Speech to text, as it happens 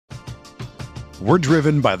We're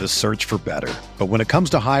driven by the search for better. But when it comes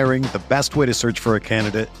to hiring, the best way to search for a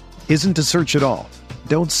candidate isn't to search at all.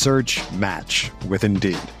 Don't search, match with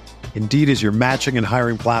Indeed. Indeed is your matching and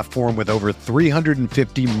hiring platform with over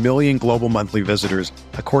 350 million global monthly visitors,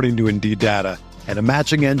 according to Indeed data, and a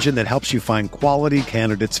matching engine that helps you find quality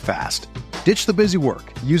candidates fast. Ditch the busy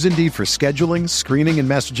work. Use Indeed for scheduling, screening, and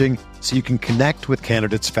messaging so you can connect with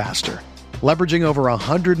candidates faster. Leveraging over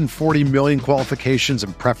 140 million qualifications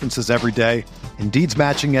and preferences every day, Indeed's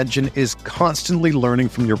matching engine is constantly learning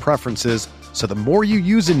from your preferences, so the more you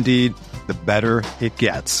use Indeed, the better it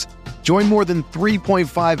gets. Join more than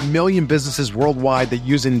 3.5 million businesses worldwide that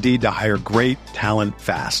use Indeed to hire great talent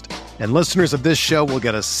fast. And listeners of this show will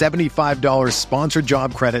get a $75 sponsored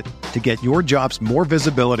job credit to get your jobs more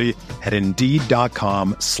visibility at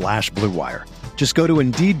Indeed.com/Blue Wire. Just go to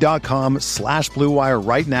Indeed.com/Blue Wire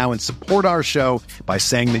right now and support our show by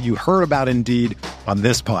saying that you heard about Indeed on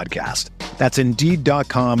this podcast. That's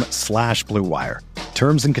Indeed.com/Blue Wire.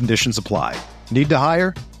 Terms and conditions apply. Need to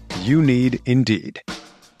hire? You need Indeed.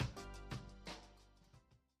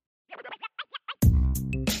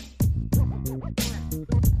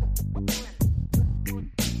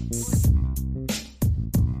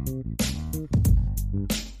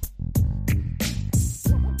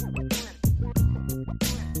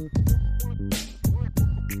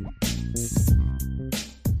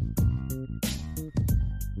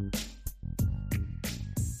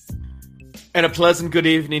 And a pleasant good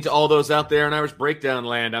evening to all those out there in Irish Breakdown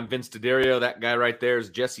land. I'm Vince D'Addario. That guy right there is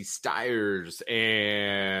Jesse Stiers.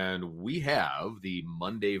 And we have the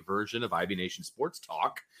Monday version of IB Nation Sports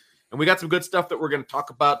Talk. And we got some good stuff that we're going to talk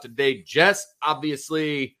about today. Jess,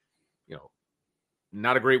 obviously,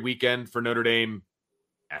 not a great weekend for Notre Dame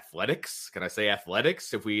athletics. Can I say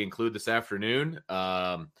athletics if we include this afternoon?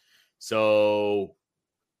 So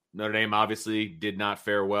Notre Dame obviously did not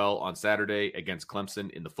fare well on Saturday against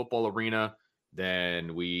Clemson in the football arena.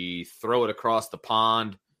 Then we throw it across the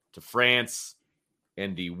pond to France,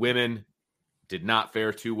 and the women did not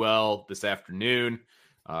fare too well this afternoon,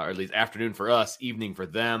 or at least afternoon for us, evening for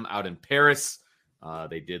them out in Paris.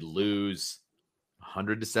 They did lose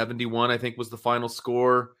 100-71, I think was the final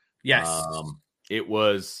score. Yes.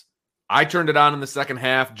 I turned it on in the second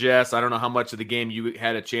half, Jess. I don't know how much of the game you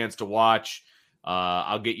had a chance to watch.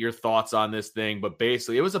 I'll get your thoughts on this thing, but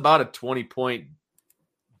basically it was about a 20-point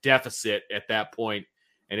deficit at that point,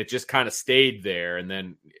 and it just kind of stayed there. And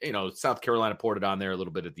then, South Carolina poured it on there a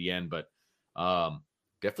little bit at the end, but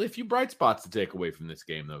definitely a few bright spots to take away from this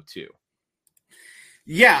game, though, too.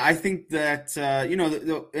 Yeah, I think that,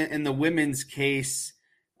 in the women's case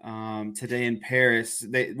today in Paris,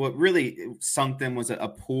 what really sunk them was a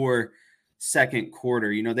poor second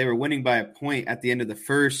quarter. They were winning by a point at the end of the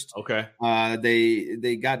first. Okay.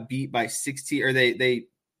 They got beat by 16, or they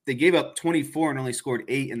gave up 24 and only scored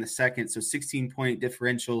 8 in the second, so 16-point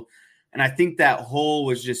differential. And I think that hole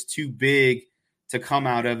was just too big to come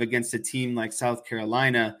out of against a team like South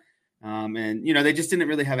Carolina. And they just didn't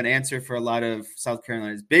really have an answer for a lot of South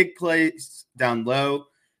Carolina's big plays down low.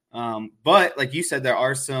 But like you said, there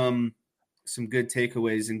are some good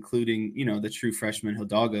takeaways, including, the true freshman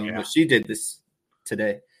Hidalgo, and what she did this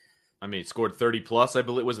today. I mean, scored 30 plus, I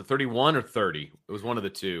believe. Was it 31 or 30? It was one of the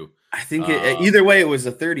two. I think either way, it was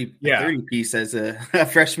a 30 piece as a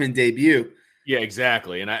freshman debut. Yeah,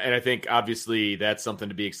 exactly. And I think obviously that's something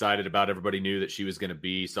to be excited about. Everybody knew that she was going to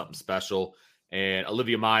be something special. And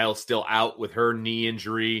Olivia Miles still out with her knee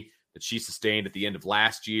injury that she sustained at the end of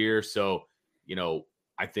last year. So,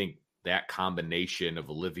 I think that combination of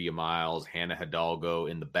Olivia Miles, Hannah Hidalgo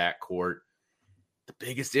in the backcourt. The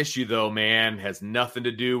biggest issue, though, man, has nothing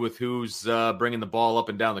to do with who's bringing the ball up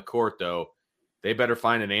and down the court, though. They better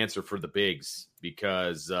find an answer for the bigs,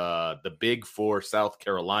 because the big for South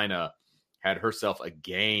Carolina had herself a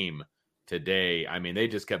game today. I mean, they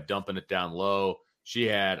just kept dumping it down low.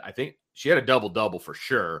 I think she had a double-double for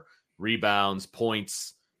sure. Rebounds,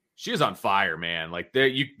 points. She was on fire, man. Like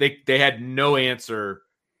they had no answer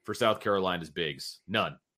for South Carolina's bigs.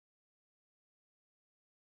 None.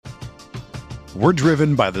 We're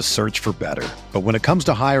driven by the search for better. But when it comes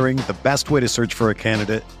to hiring, the best way to search for a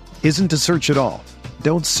candidate isn't to search at all.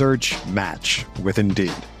 Don't search, match with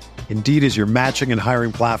Indeed. Indeed is your matching and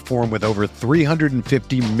hiring platform with over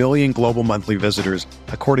 350 million global monthly visitors,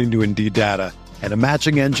 according to Indeed data, and a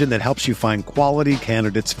matching engine that helps you find quality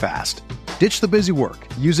candidates fast. Ditch the busy work.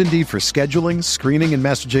 Use Indeed for scheduling, screening, and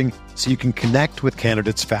messaging so you can connect with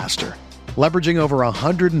candidates faster. Leveraging over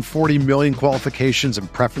 140 million qualifications and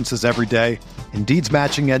preferences every day, Indeed's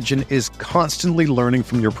matching engine is constantly learning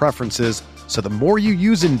from your preferences, so the more you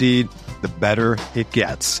use Indeed, the better it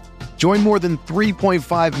gets. Join more than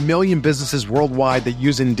 3.5 million businesses worldwide that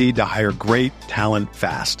use Indeed to hire great talent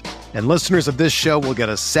fast. And listeners of this show will get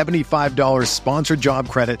a $75 sponsored job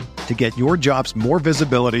credit to get your jobs more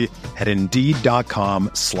visibility at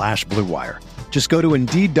Indeed.com/Blue Wire. Just go to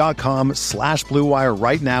Indeed.com/Blue Wire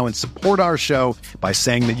right now and support our show by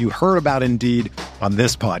saying that you heard about Indeed on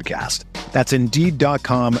this podcast. That's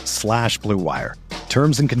Indeed.com/Blue Wire.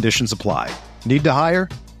 Terms and conditions apply. Need to hire?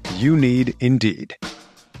 You need Indeed.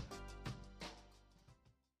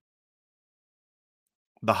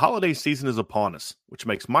 The holiday season is upon us, which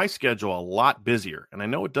makes my schedule a lot busier, and I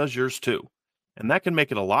know it does yours too. And that can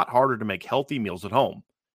make it a lot harder to make healthy meals at home.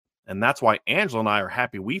 And that's why Angela and I are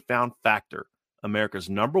happy we found Factor, America's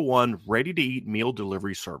 #1 ready-to-eat meal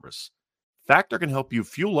delivery service. Factor can help you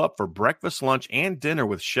fuel up for breakfast, lunch, and dinner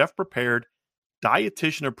with chef-prepared,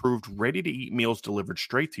 dietitian-approved, ready-to-eat meals delivered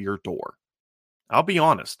straight to your door. I'll be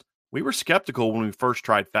honest, we were skeptical when we first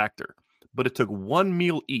tried Factor, but it took one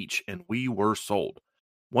meal each and we were sold.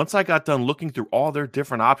 Once I got done looking through all their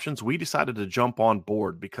different options, we decided to jump on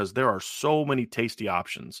board because there are so many tasty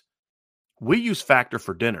options. We use Factor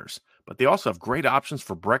for dinners, but they also have great options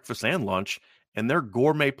for breakfast and lunch, and their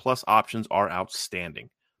Gourmet Plus options are outstanding.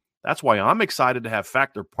 That's why I'm excited to have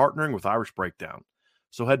Factor partnering with Irish Breakdown.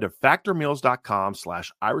 So head to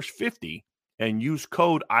factormeals.com/Irish50 and use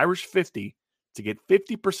code Irish50 to get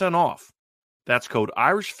 50% off. That's code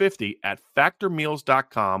Irish50 at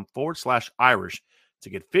factormeals.com/Irish to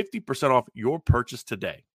get 50% off your purchase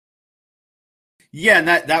today. Yeah, and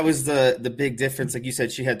that was the big difference. Like you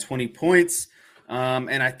said, she had 20 points.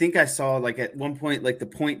 And I think I saw like at one point, like the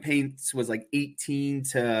point pace was like 18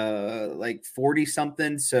 to like 40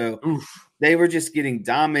 something. So They were just getting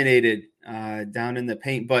dominated down in the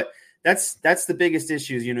paint. But that's the biggest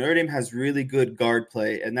issue. Notre Dame has really good guard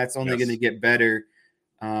play, and that's only going to get better.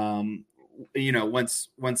 Once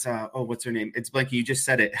what's her name? It's blanking. You just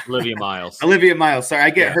said it. Olivia Miles. Olivia Miles. Sorry, I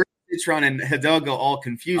get her, Citron, and Hidalgo all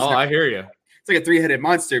confused. Oh, now. I hear you. It's like a three-headed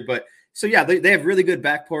monster. But so yeah, they have really good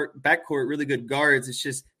backcourt, really good guards. It's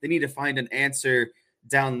just they need to find an answer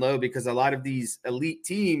down low because a lot of these elite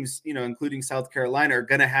teams, including South Carolina, are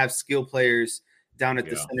going to have skill players down at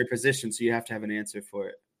the center position. So you have to have an answer for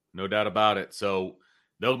it. No doubt about it. So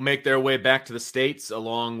they'll make their way back to the States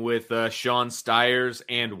along with Sean Stiers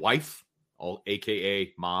and wife,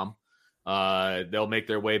 a.k.a. mom. They'll make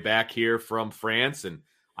their way back here from France. And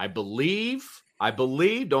I believe,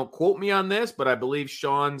 don't quote me on this, but I believe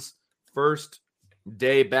Sean's first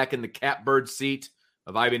day back in the catbird seat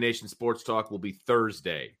of IB Nation Sports Talk will be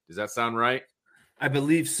Thursday. Does that sound right? I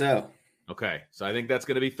believe so. Okay. So I think that's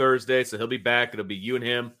going to be Thursday. So he'll be back. It'll be you and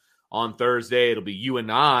him on Thursday. It'll be you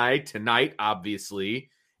and I tonight, obviously.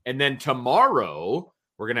 And then tomorrow,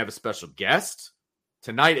 we're going to have a special guest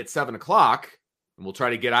tonight at 7:00. And we'll try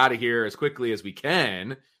to get out of here as quickly as we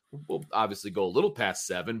can. We'll obviously go a little past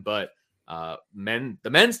 7, but the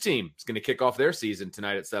men's team is going to kick off their season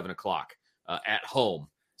tonight at 7:00 at home.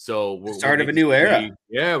 So we're start of a new era.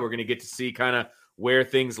 We're going to get to see kind of where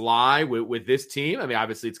things lie with this team. I mean,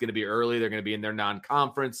 obviously it's going to be early. They're going to be in their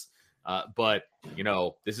non-conference. But,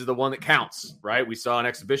 this is the one that counts, right? We saw an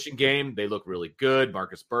exhibition game. They look really good.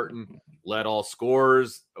 Marcus Burton led all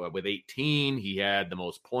scorers with 18. He had the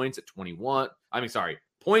most points at 21.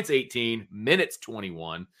 Points 18, minutes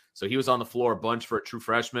 21. So he was on the floor a bunch for a true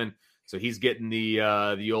freshman. So he's getting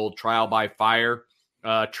the old trial by fire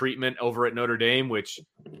treatment over at Notre Dame, which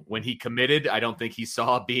when he committed, I don't think he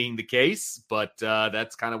saw being the case, but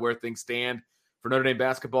that's kind of where things stand for Notre Dame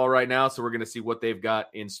basketball right now. So we're going to see what they've got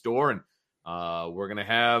in store. And we're going to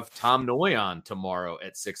have Tom Noy on tomorrow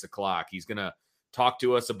at 6:00. He's going to talk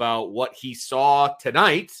to us about what he saw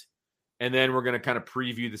tonight. And then we're going to kind of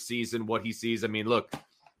preview the season, what he sees. I mean, look,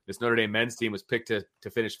 this Notre Dame men's team was picked to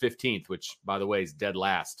finish 15th, which by the way is dead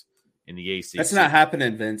last in the ACC. That's not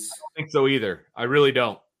happening, Vince. I don't think so either. I really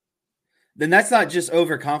don't. Then that's not just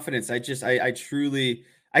overconfidence. I just have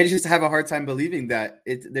a hard time believing that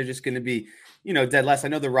they're just going to be, dead last. I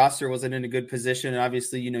know the roster wasn't in a good position. And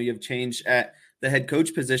obviously, you have change at the head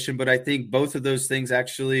coach position, but I think both of those things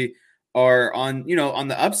actually are on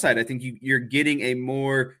the upside. I think you're getting a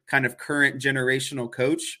more kind of current generational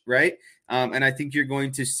coach, right? And I think you're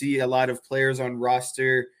going to see a lot of players on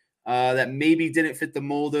roster that maybe didn't fit the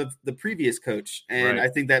mold of the previous coach. And right. I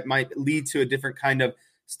think that might lead to a different kind of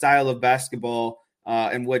style of basketball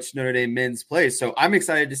in which Notre Dame men's plays. So I'm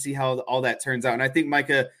excited to see how all that turns out. And I think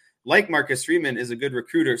Micah, like Marcus Freeman, is a good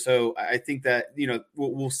recruiter. So I think that,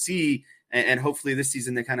 we'll see. And hopefully this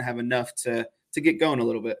season they kind of have enough to get going a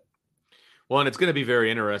little bit. Well, and it's going to be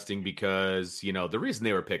very interesting because, the reason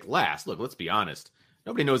they were picked last, look, let's be honest.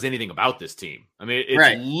 nobody knows anything about this team. I mean, it's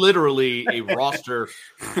Right. literally a roster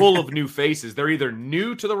full of new faces. They're either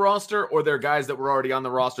new to the roster or they're guys that were already on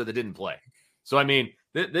the roster that didn't play. So, I mean,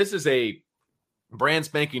 this is a brand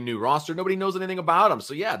spanking new roster. Nobody knows anything about them.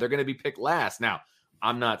 So, yeah, they're going to be picked last. Now,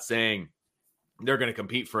 I'm not saying they're going to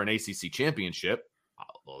compete for an ACC championship.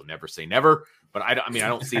 I'll never say never, but I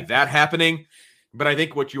don't see that happening. But I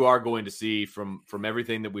think what you are going to see from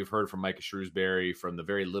everything that we've heard from Micah Shrewsbury, from the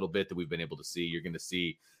very little bit that we've been able to see, you're going to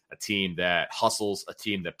see a team that hustles, a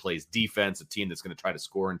team that plays defense, a team that's going to try to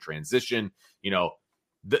score in transition. You know,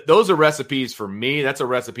 those are recipes for me. That's a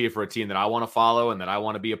recipe for a team that I want to follow and that I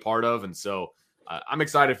want to be a part of. And so I'm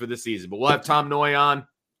excited for this season. But we'll have Tom Noy on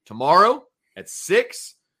tomorrow at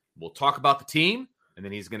 6. We'll talk about the team, and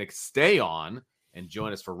then he's going to stay on and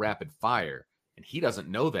join us for Rapid Fire. And he doesn't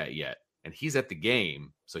know that yet. And he's at the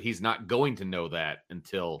game, so he's not going to know that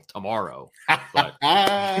until tomorrow. But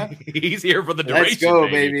he's here for the duration. Let's go,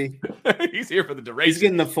 baby. He's here for the duration. He's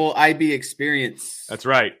getting the full IB experience. That's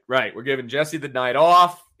right. Right. We're giving Jesse the night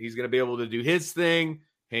off. He's going to be able to do his thing,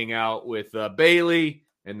 hang out with Bailey,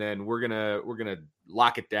 and then we're gonna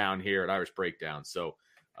lock it down here at Irish Breakdown. So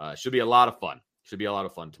should be a lot of fun. Should be a lot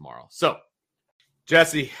of fun tomorrow. So,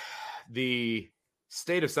 Jesse, the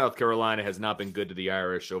state of South Carolina has not been good to the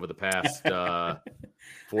Irish over the past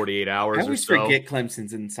 48 hours I always or so. forget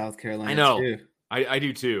Clemson's in South Carolina. I know. Too. I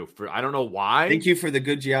do too. I don't know why. Thank you for the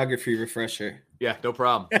good geography refresher. Yeah, no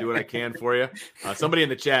problem. Do what I can for you. Somebody in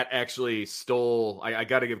the chat actually stole. I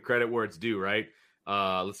got to give credit where it's due, right?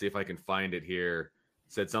 Let's see if I can find it here.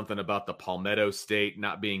 Said something about the Palmetto State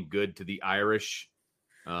not being good to the Irish.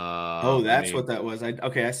 That's what that was.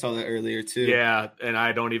 I saw that earlier too. Yeah, and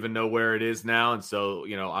I don't even know where it is now, and so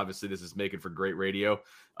obviously this is making for great radio.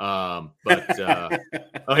 Here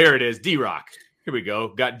it is. D-Rock. Here we go.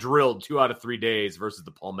 Got drilled 2 out of 3 days versus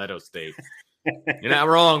the Palmetto State. You're not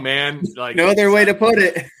wrong, man. Like, no other way to put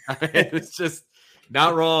it. It's just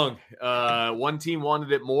not wrong. One team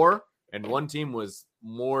wanted it more, and one team was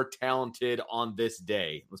more talented on this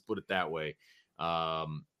day. Let's put it that way.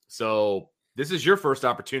 So this is your first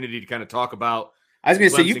opportunity to kind of talk about. I was going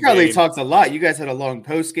to say, you probably talked a lot. You guys had a long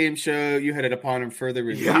post-game show. You had it upon and further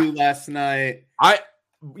review last night.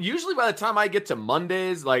 Usually by the time I get to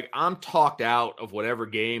Mondays, like I'm talked out of whatever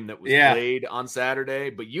game that was played on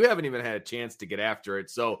Saturday, but you haven't even had a chance to get after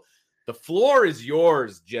it. So the floor is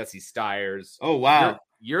yours, Jesse Stiers. Oh, wow.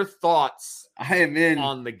 Your thoughts I am in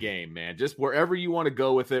on the game, man. Just wherever you want to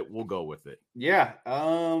go with it, we'll go with it. Yeah.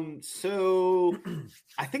 So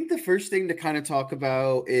I think the first thing to kind of talk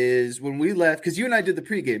about is when we left, because you and I did the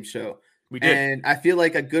pregame show. We did. And I feel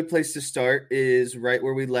like a good place to start is right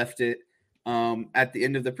where we left it at the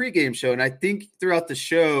end of the pregame show. And I think throughout the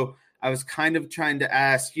show, I was kind of trying to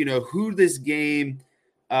ask, who this game,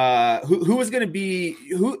 who was going to be,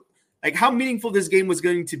 how meaningful this game was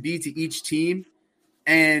going to be to each team.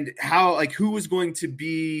 And how, who was going to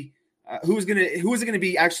be, who was it going to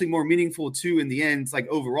be actually more meaningful to in the end,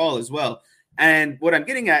 overall as well. And what I'm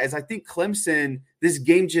getting at is I think Clemson, this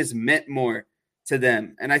game just meant more to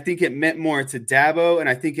them. And I think it meant more to Dabo. And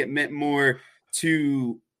I think it meant more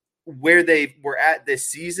to where they were at this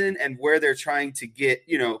season and where they're trying to get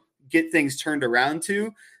things turned around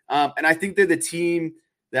to. And I think they're the team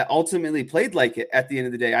that ultimately played like it at the end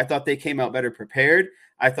of the day. I thought they came out better prepared.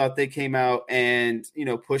 I thought they came out and,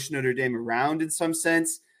 pushed Notre Dame around in some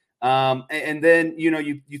sense. And then,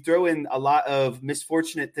 you throw in a lot of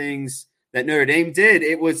misfortunate things that Notre Dame did.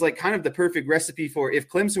 It was kind of the perfect recipe for if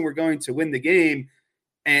Clemson were going to win the game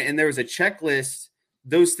and there was a checklist,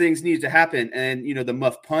 those things needed to happen. And, the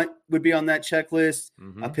muff punt would be on that checklist.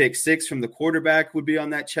 Mm-hmm. A pick 6 from the quarterback would be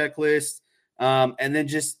on that checklist. And then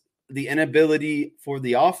just the inability for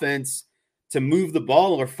the offense to move the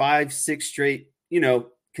ball or 5-6 straight,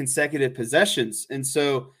 consecutive possessions. And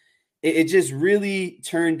so it just really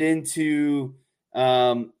turned into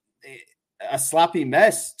a sloppy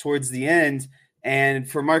mess towards the end. And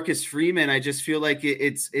for Marcus Freeman, I just feel like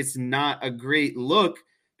it's not a great look,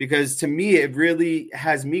 because to me, it really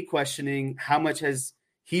has me questioning how much has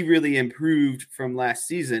he really improved from last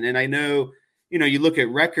season. And I know, you look at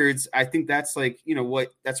records, I think that's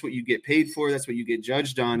that's what you get paid for. That's what you get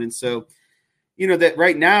judged on. And so, that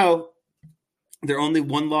right now, they're only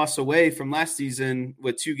 1 loss away from last season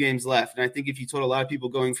with 2 games left. And I think if you told a lot of people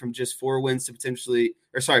going from just 4 wins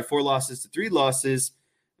to 4 losses to 3 losses,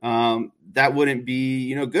 that wouldn't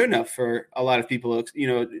be, good enough for a lot of people,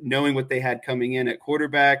 knowing what they had coming in at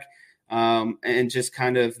quarterback, and just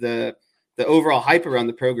kind of the overall hype around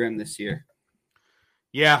the program this year.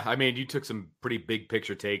 Yeah. I mean, you took some pretty big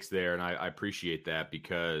picture takes there, and I appreciate that,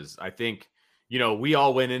 because I think, we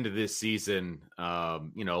all went into this season,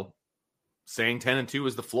 saying 10-2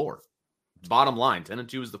 is the floor. Bottom line,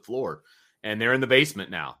 10-2 is the floor. And they're in the basement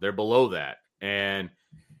now. They're below that. And,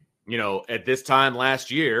 at this time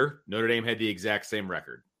last year, Notre Dame had the exact same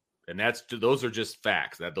record. And those are just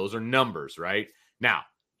facts. Those are numbers, right? Now,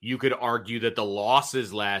 you could argue that the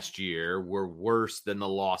losses last year were worse than the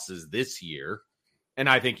losses this year. And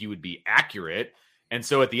I think you would be accurate. And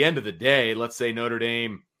so at the end of the day, let's say Notre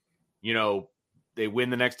Dame, they win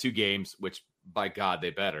the next 2 games, which by God,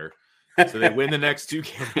 they better. So they win the next 2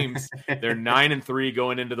 games. They're 9-3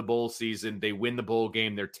 going into the bowl season. They win the bowl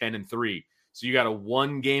game. They're 10-3. So you got a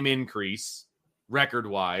 1-game increase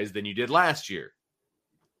record-wise than you did last year.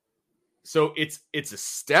 So it's a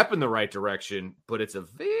step in the right direction, but it's a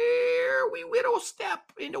very little step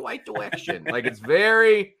in the right direction. Like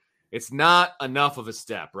it's not enough of a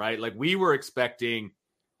step, right? Like we were expecting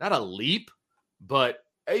not a leap, but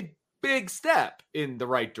a big step in the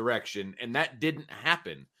right direction, and that didn't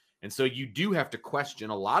happen. And so you do have to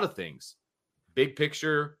question a lot of things, big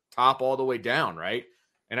picture, top all the way down, right?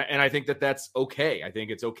 And I think that's okay. I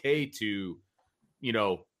think it's okay to,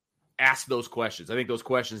 ask those questions. I think those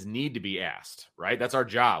questions need to be asked, right? That's our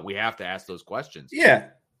job. We have to ask those questions. Yeah.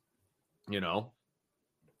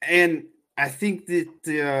 And I think that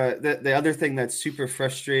the other thing that's super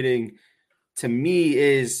frustrating to me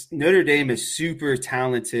is Notre Dame is super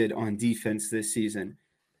talented on defense this season.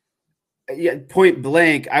 Yeah, point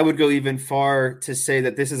blank, I would go even far to say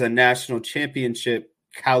that this is a national championship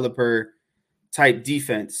caliber type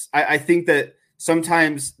defense. I think that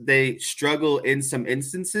sometimes they struggle in some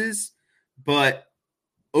instances, but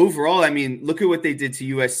overall, I mean, look at what they did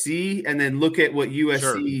to USC and then look at what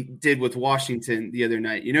USC did with Washington the other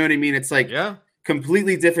night. You know what I mean? It's like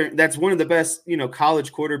completely different. That's one of the best,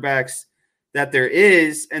 college quarterbacks that there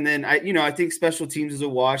is. And then I think special teams is a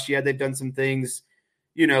wash. Yeah, they've done some things,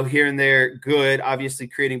 here and there, good, obviously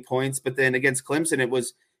creating points. But then against Clemson, it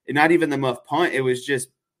was not even the muff punt. It was just,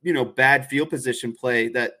 bad field position play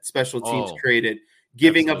that special teams created,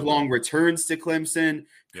 giving up long returns to Clemson.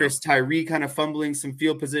 Chris Tyree kind of fumbling some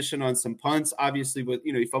field position on some punts, obviously with,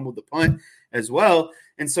 he fumbled the punt as well.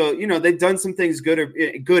 And so, they've done some things good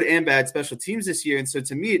and bad special teams this year. And so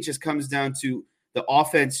to me, it just comes down to the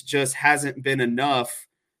offense just hasn't been enough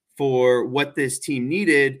for what this team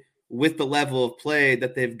needed with the level of play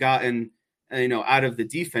that they've gotten, out of the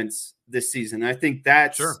defense this season. I think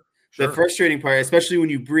that's the frustrating part, especially when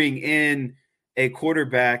you bring in a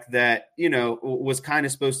quarterback that, was kind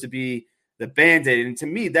of supposed to be the Band-Aid. And to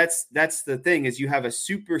me, that's the thing is you have a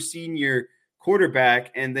super senior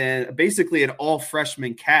quarterback and then basically an all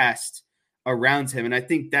freshman cast around him. And I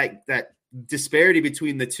think that disparity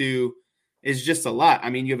between the two is just a lot. I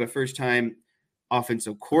mean, you have a first time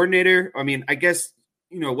offensive coordinator. I mean, I guess,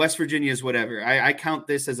 West Virginia is whatever. I count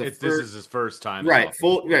this as this is his first time. Right.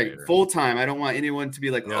 Full time. I don't want anyone to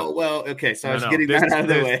be like, oh, well, okay. So I was getting that out of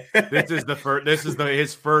the way. This is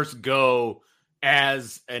his first go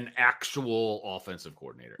as an actual offensive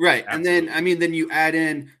coordinator. Right. Absolutely. And then, then you add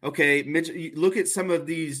in, okay, Mitch, you look at some of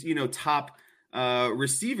these, top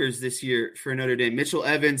receivers this year for Notre Dame. Mitchell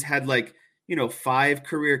Evans had 5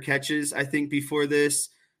 career catches, I think, before this.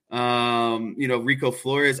 Rico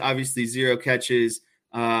Flores, obviously 0 catches.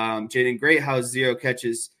 Jaden Greathouse, 0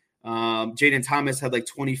 catches. Jaden Thomas had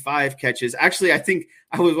 25 catches. Actually, I think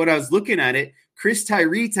when I was looking at it, Chris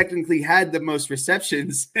Tyree technically had the most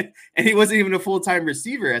receptions and he wasn't even a full-time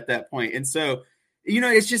receiver at that point. And so,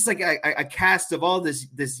 it's just like a cast of all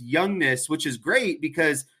this youngness, which is great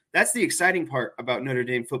because that's the exciting part about Notre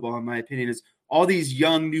Dame football, in my opinion, is all these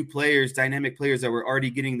young new players, dynamic players that we're already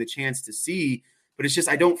getting the chance to see. But it's just,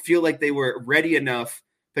 I don't feel like they were ready enough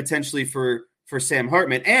potentially for Sam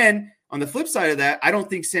Hartman. And on the flip side of that, I don't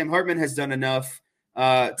think Sam Hartman has done enough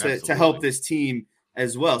to help this team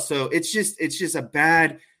as well. So it's just a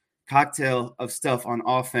bad cocktail of stuff on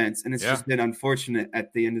offense. And it's just been unfortunate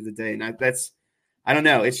at the end of the day. And I don't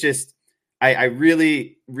know. It's just, I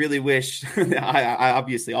really, really wish I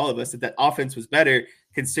obviously all of us that offense was better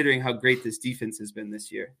considering how great this defense has been this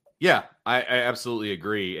year. Yeah, I absolutely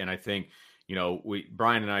agree. And I think,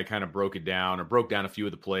 Brian and I kind of broke down a few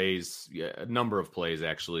of the plays, a number of plays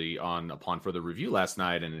actually upon further review last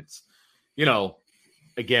night. And it's,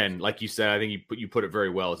 again, like you said, I think you put it very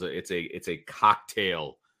well. It's a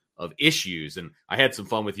cocktail of issues. And I had some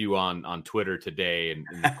fun with you on Twitter today. And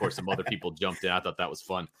of course, some other people jumped in. I thought that was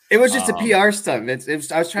fun. It was just a PR stunt.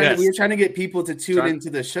 We were trying to get people to tune into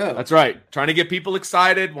the show. That's right. Trying to get people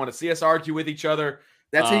excited, want to see us argue with each other.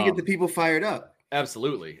 That's how you get the people fired up.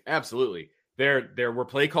 Absolutely. Absolutely. There were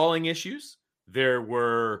play calling issues. There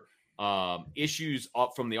were issues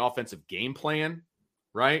up from the offensive game plan,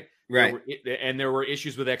 right? Right. There were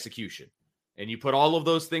issues with execution. And you put all of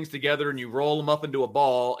those things together and you roll them up into a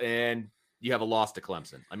ball and you have a loss to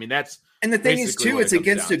Clemson. I mean, that's and the thing is too, it's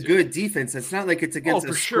against a good defense. It's not like it's against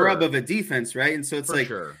a scrub of a defense, right? And so it's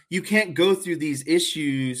you can't go through these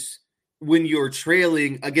issues when you're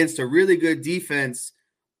trailing against a really good defense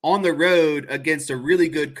on the road against a really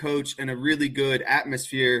good coach and a really good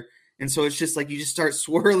atmosphere. And so it's just like you just start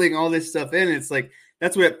swirling all this stuff in. And it's like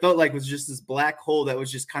that's what it felt like, was just this black hole that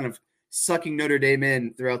was just kind of sucking Notre Dame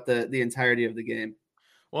in throughout the entirety of the game.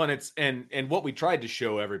 Well, and it's and what we tried to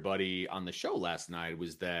show everybody on the show last night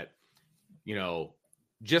was that,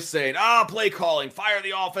 just saying, play calling, fire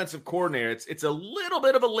the offensive coordinator. It's a little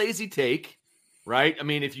bit of a lazy take, right? I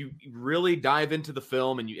mean, if you really dive into the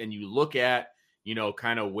film and you look at,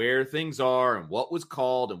 kind of where things are and what was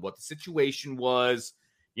called and what the situation was,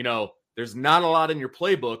 there's not a lot in your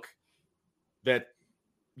playbook that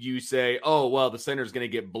you say, oh, well, the center is going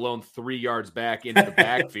to get blown 3 yards back into the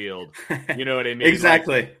backfield. You know what I mean?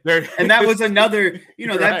 Exactly. And that was another,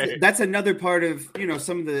 right. that's another part of,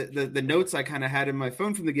 some of the notes I kind of had in my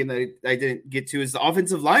phone from the game that I didn't get to, is the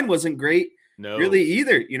offensive line wasn't great really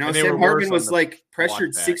either. Sam Hartman was like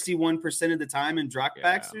pressured 61% of the time in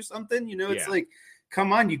dropbacks or something. It's like,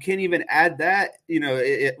 come on, you can't even add that,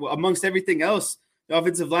 amongst everything else. The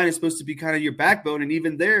offensive line is supposed to be kind of your backbone, and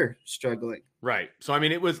even they're struggling. Right. So, I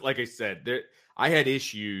mean, it was, like I said, I had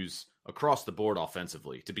issues across the board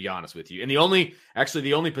offensively, to be honest with you. And the only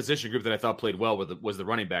position group that I thought played well was the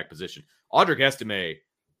running back position. Audric Estime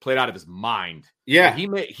played out of his mind. Yeah.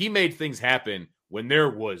 He made things happen when there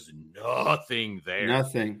was nothing there.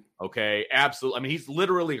 Nothing. Okay. Absolutely. I mean, he's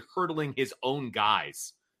literally hurdling his own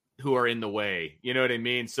guys who are in the way. You know what I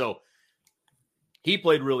mean? So he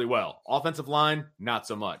played really well. Offensive line, not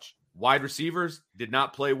so much. Wide receivers did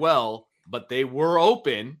not play well, but they were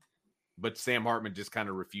open. But Sam Hartman just kind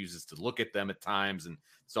of refuses to look at them at times. And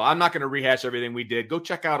so I'm not going to rehash everything we did. Go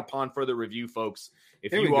check out Upon Further Review, folks.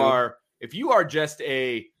 If you are just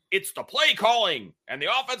it's the play calling and the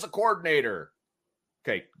offensive coordinator.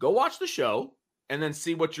 Okay, go watch the show and then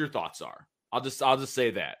see what your thoughts are. I'll just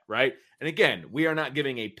say that, right? And again, we are not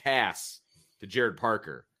giving a pass to Jared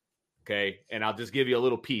Parker. Okay, and I'll just give you a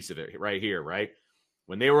little piece of it right here, right?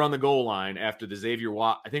 When they were on the goal line after the Xavier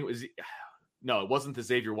Watts, it wasn't the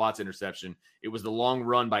Xavier Watts interception. It was the long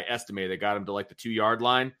run by Estime that got him to like the 2-yard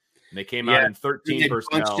line, and they came out in 13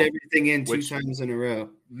 personnel. Punched everything in 2 times in a row.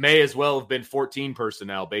 May as well have been 14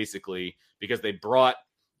 personnel, basically, because they brought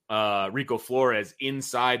Rico Flores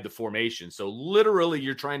inside the formation. So literally,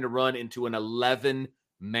 you're trying to run into an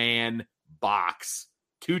 11-man box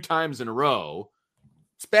 2 times in a row.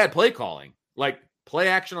 It's bad play calling. Like, play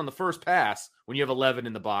action on the first pass when you have 11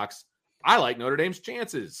 in the box. I like Notre Dame's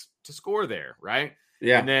chances to score there, right?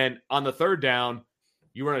 Yeah. And then on the third down,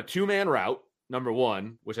 you run a 2-man route, number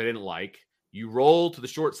one, which I didn't like. You roll to the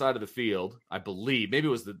short side of the field, I believe. Maybe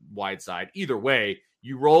it was the wide side. Either way,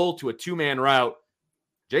 you roll to a 2-man route.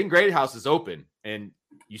 Jaden Greathouse is open, and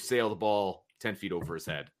you sail the ball 10 feet over his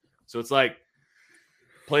head. So it's like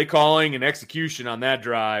play calling and execution on that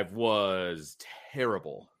drive was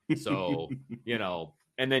terrible. So,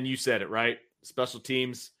 and then you said it, right? Special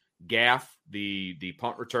teams, gaff, the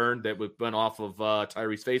punt return that went off of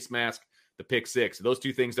Tyree's face mask, the pick six. Those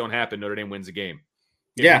 2 things don't happen. Notre Dame wins the game.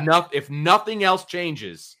 If nothing else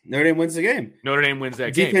changes, Notre Dame wins the game. Notre Dame wins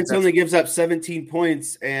that game. Defense only gives up 17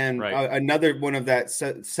 points, and another one of that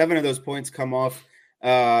 7 of those points come off.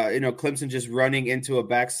 Clemson just running into a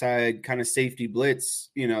backside kind of safety blitz.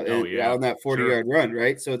 On that 40-yard run,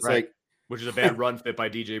 right? So it's like, which is a bad run fit by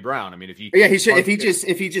DJ Brown. I mean, if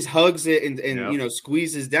he just hugs it and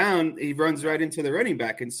squeezes down, he runs right into the running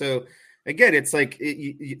back. And so again, it's like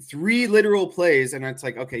 3 literal plays, and it's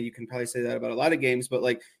like, okay, you can probably say that about a lot of games, but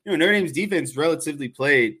Notre Dame's defense relatively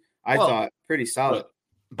played, I thought, pretty solid. Look,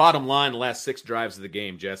 bottom line, the last 6 drives of the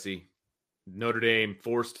game, Jesse, Notre Dame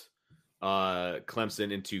forced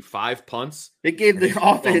Clemson into 5 punts. It gave the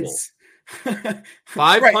offense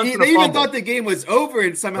 5 punts. They even thought the game was over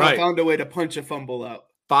and somehow found a way to punch a fumble out.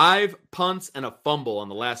 5 punts and a fumble on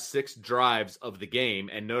the last 6 drives of the game,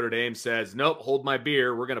 and Notre Dame says, nope, hold my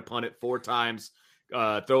beer. We're going to punt it 4 times,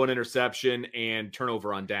 throw an interception, and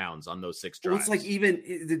turnover on downs on those 6 drives. Well, it's like even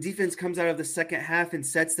the defense comes out of the second half and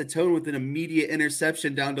sets the tone with an immediate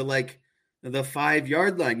interception down to like the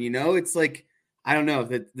 5-yard line. It's like, I don't know,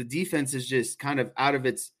 the defense is just kind of out of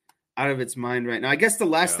its mind right now. I guess the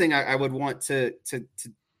last thing I would want to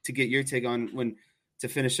get your take on to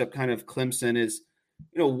finish up kind of Clemson is,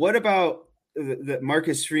 what about the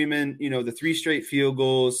Marcus Freeman, the 3 straight field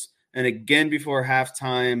goals, and again before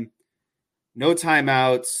halftime, no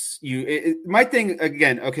timeouts. My thing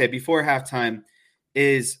again, okay, before halftime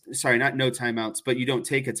is not no timeouts, but you don't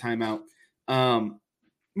take a timeout.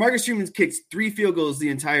 Marcus Freeman kicks 3 field goals the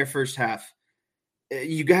entire first half.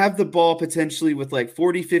 You have the ball potentially with like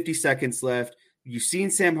 40, 50 seconds left. You've seen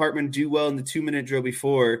Sam Hartman do well in the 2-minute drill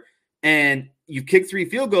before, and you kick 3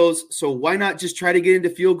 field goals. So why not just try to get into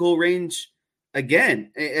field goal range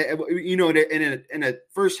again? You know, in a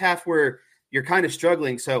first half where you're kind of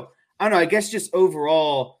struggling. So I don't know. I guess just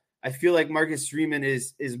overall, I feel like Marcus Freeman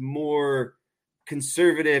is more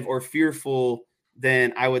conservative or fearful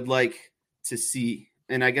than I would like to see.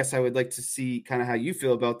 And I guess I would like to see kind of how you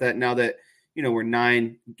feel about that now that, you know, we're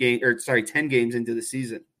 10 games into the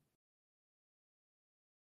season.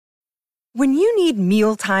 When you need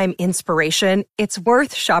mealtime inspiration, it's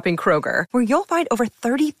worth shopping Kroger, where you'll find over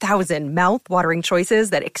 30,000 mouth-watering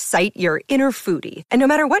choices that excite your inner foodie. And no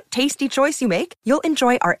matter what tasty choice you make, you'll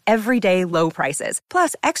enjoy our everyday low prices,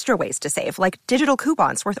 plus extra ways to save, like digital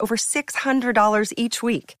coupons worth over $600 each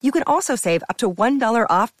week. You can also save up to $1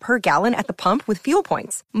 off per gallon at the pump with fuel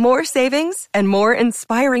points. More savings and more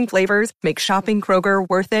inspiring flavors make shopping Kroger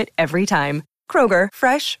worth it every time. Kroger,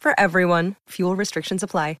 fresh for everyone. Fuel restrictions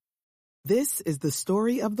apply. This is the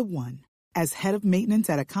story of the one. As head of maintenance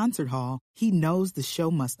at a concert hall, he knows the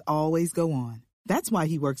show must always go on. That's why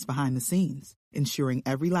he works behind the scenes, ensuring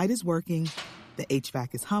every light is working, the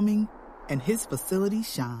HVAC is humming, and his facility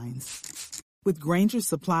shines. With Grainger's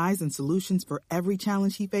supplies and solutions for every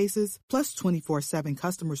challenge he faces, plus 24/7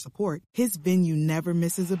 customer support, his venue never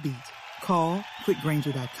misses a beat. Call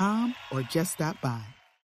quickgrainger.com or just stop by.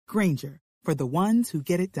 Grainger, for the ones who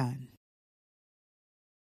get it done.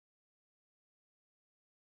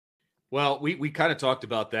 Well, we kind of talked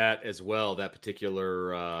about that as well, that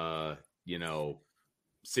particular,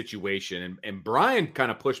 situation. And Brian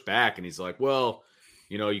kind of pushed back and he's like, well,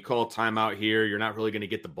 you know, you call timeout here, you're not really going to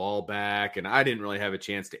get the ball back. And I didn't really have a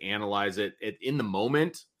chance to analyze it. In the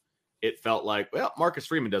moment, it felt like, well, Marcus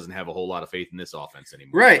Freeman doesn't have a whole lot of faith in this offense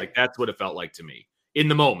anymore. Right. Like, that's what it felt like to me in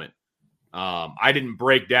the moment. I didn't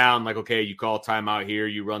break down like, okay, you call timeout here,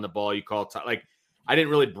 you run the ball, you call like, I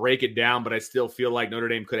didn't really break it down, but I still feel like Notre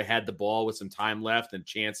Dame could have had the ball with some time left and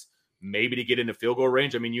chance maybe to get into field goal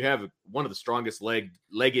range. I mean, you have one of the strongest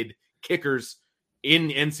legged kickers in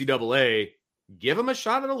NCAA. Give him a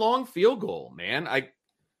shot at a long field goal, man.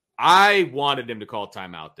 I wanted him to call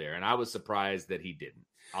timeout there, and I was surprised that he didn't.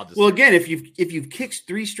 Again, if you've kicked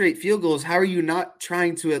 3 straight field goals, how are you not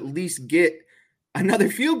trying to at least get another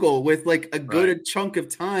field goal with like a good chunk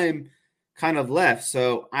of time kind of left?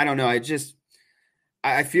 So I don't know.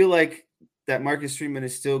 I feel like that Marcus Freeman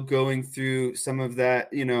is still going through some of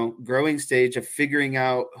that, you know, growing stage of figuring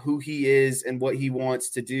out who he is and what he wants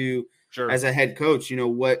to do as a head coach. You know,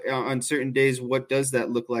 what on certain days, what does that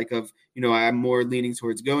look like? Of, you know, I'm more leaning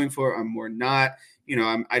towards going for it, I'm more not. You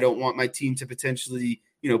know, I don't want my team to potentially,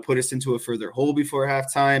 you know, put us into a further hole before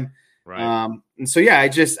halftime. Right. And so, yeah, I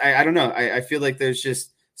don't know. I feel like there's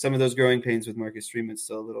just some of those growing pains with Marcus Freeman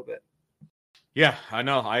still a little bit. Yeah, I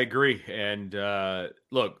know. I agree. And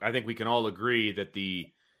look, I think we can all agree that the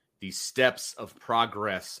steps of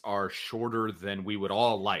progress are shorter than we would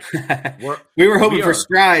all like. We were hoping for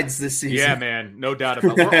strides this season. Yeah, man, no doubt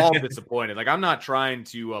about it. We're all disappointed. Like, I'm not trying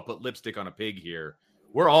to put lipstick on a pig here.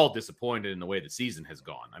 We're all disappointed in the way the season has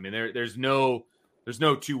gone. I mean, there's no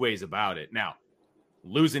two ways about it. Now,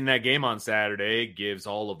 losing that game on Saturday gives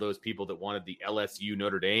all of those people that wanted the LSU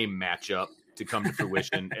Notre Dame matchup to come to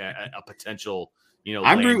fruition a potential, you know,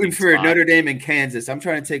 I'm rooting for spot. Notre Dame and Kansas. I'm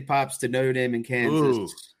trying to take Pops to Notre Dame and Kansas. Ooh.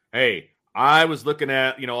 Hey, I was looking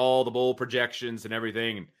at, you know, all the bowl projections and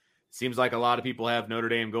everything, and it seems like a lot of people have Notre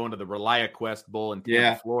Dame going to the ReliaQuest Bowl in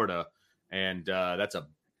Tampa, Florida, and that's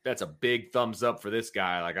a big thumbs up for this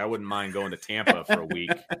guy. Like, I wouldn't mind going to Tampa for a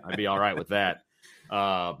week. I'd be all right with that.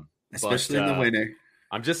 Especially in the winter.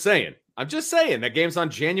 I'm just saying that game's on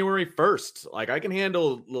January 1st. Like, I can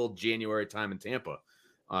handle a little January time in Tampa,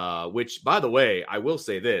 which, by the way, I will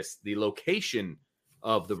say this: the location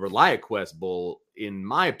of the ReliaQuest Bowl, in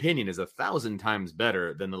my opinion, is 1,000 times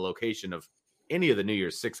better than the location of any of the New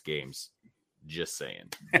Year's 6 games. Just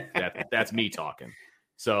saying. That's me talking.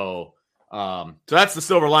 So that's the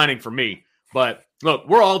silver lining for me. But look,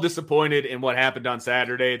 we're all disappointed in what happened on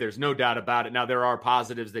Saturday. There's no doubt about it. Now, there are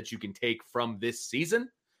positives that you can take from this season,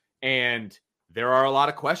 and there are a lot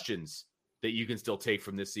of questions that you can still take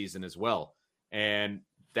from this season as well. And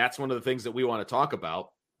that's one of the things that we want to talk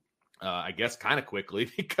about, I guess, kind of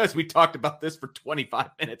quickly, because we talked about this for 25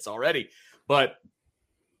 minutes already. But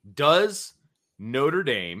does Notre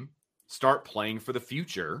Dame start playing for the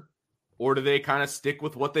future, or do they kind of stick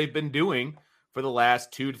with what they've been doing for the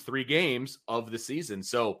last 2 to 3 games of the season.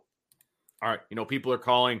 So, all right, people are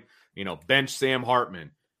calling, bench Sam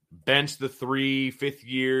Hartman, bench the 3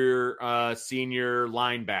 fifth-year senior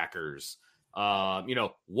linebackers,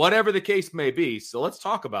 whatever the case may be. So let's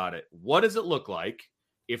talk about it. What does it look like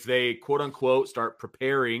if they, quote unquote, start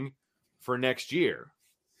preparing for next year?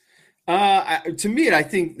 To me, I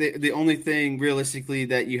think the only thing realistically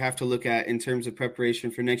that you have to look at in terms of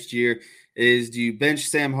preparation for next year is, do you bench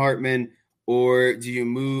Sam Hartman, or do you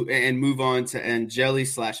move on to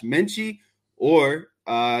Angeli/Menchie, or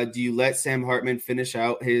do you let Sam Hartman finish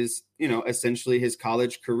out his, essentially his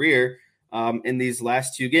college career in these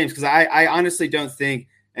last 2 games? Because I honestly don't think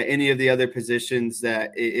at any of the other positions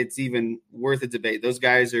that it's even worth a debate. Those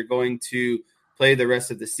guys are going to play the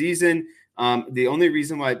rest of the season. The only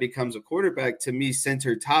reason why it becomes a quarterback, to me,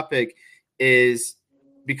 center topic is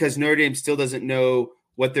because Notre Dame still doesn't know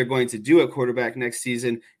what they're going to do at quarterback next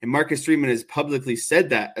season. And Marcus Freeman has publicly said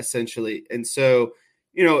that, essentially. And so,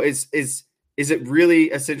 is it really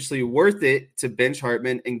essentially worth it to bench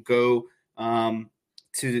Hartman and go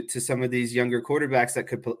to some of these younger quarterbacks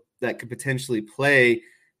that could potentially play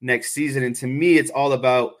next season? And to me, it's all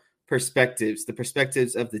about perspectives, the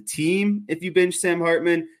perspectives of the team if you bench Sam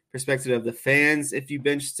Hartman, perspective of the fans if you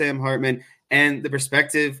bench Sam Hartman, and the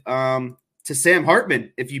perspective to Sam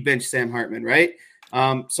Hartman if you bench Sam Hartman, right?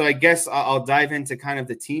 So I guess I'll dive into kind of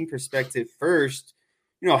the team perspective first.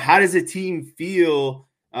 How does a team feel?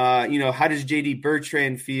 How does JD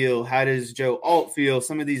Bertrand feel? How does Joe Alt feel?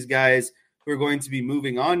 Some of these guys who are going to be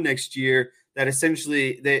moving on next year, that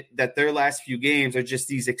essentially that their last few games are just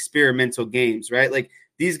these experimental games, right? Like,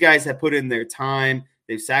 these guys have put in their time.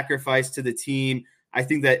 They've sacrificed to the team. I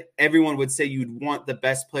think that everyone would say you'd want the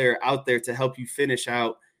best player out there to help you finish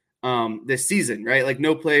out this season, right? Like,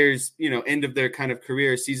 no players, end of their kind of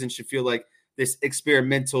career season should feel like this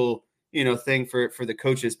experimental, thing for the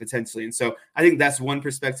coaches potentially. And so I think that's one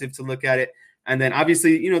perspective to look at it. And then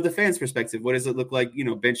obviously, the fans' perspective. What does it look like,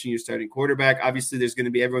 benching your starting quarterback? Obviously,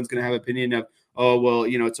 everyone's going to have opinion of, oh, well,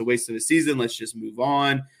 it's a waste of a season. Let's just move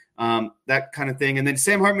on. That kind of thing. And then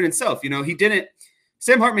Sam Hartman himself,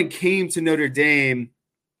 Sam Hartman came to Notre Dame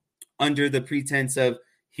under the pretense of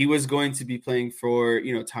he was going to be playing for,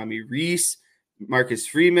 Tommy Rees, Marcus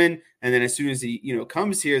Freeman. And then as soon as he,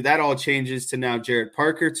 comes here, that all changes to now Jared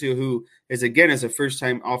Parker, who is, again, as a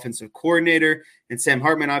first-time offensive coordinator. And Sam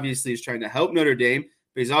Hartman obviously is trying to help Notre Dame,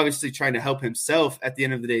 but he's obviously trying to help himself at the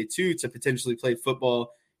end of the day too, to potentially play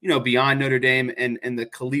football, beyond Notre Dame and the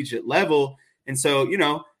collegiate level. And so,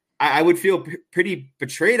 I would feel pretty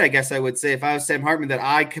betrayed, I guess I would say, if I was Sam Hartman, that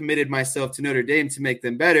I committed myself to Notre Dame to make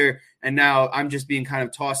them better, and now I'm just being kind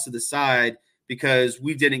of tossed to the side because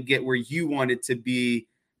we didn't get where you wanted to be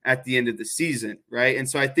at the end of the season, right? And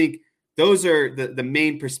so I think those are the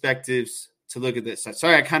main perspectives to look at this.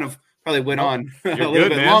 Sorry, I kind of probably went on a little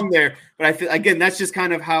bit long there, but I feel, again, that's just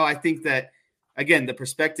kind of how I think that, again, the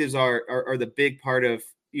perspectives are the big part of,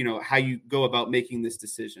 how you go about making this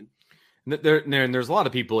decision. There's a lot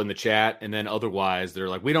of people in the chat, and then otherwise they're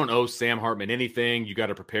like, we don't owe Sam Hartman anything. You got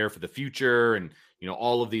to prepare for the future, and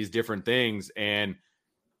all of these different things. And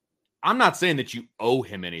I'm not saying that you owe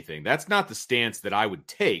him anything. That's not the stance that I would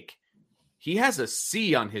take. He has a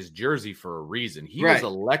C on his jersey for a reason. He was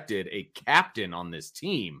elected a captain on this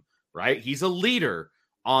team, right? He's a leader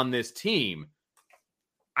on this team.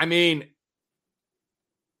 I mean,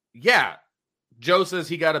 yeah, Joe says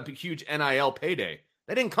he got a huge NIL payday.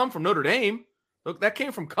 That didn't come from Notre Dame. Look, that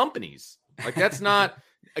came from companies. Like, that's not,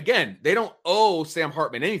 again, they don't owe Sam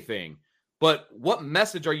Hartman anything. But what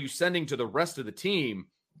message are you sending to the rest of the team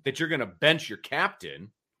that you're going to bench your captain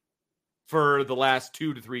for the last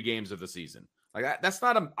 2 to 3 games of the season? Like, that's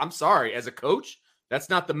not, I'm sorry, as a coach, that's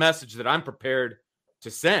not the message that I'm prepared to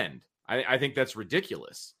send. I think that's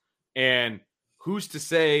ridiculous. And who's to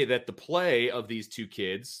say that the play of these 2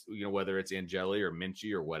 kids, whether it's Angeli or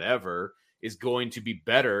Menchie or whatever, is going to be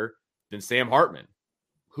better than Sam Hartman?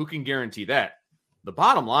 Who can guarantee that? The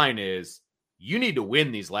bottom line is you need to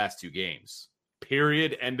win these last 2 games,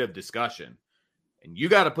 period, end of discussion. And you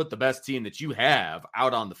got to put the best team that you have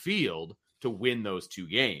out on the field to win those 2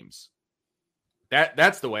 games.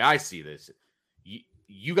 That's the way I see this.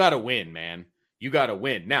 You got to win, man. You got to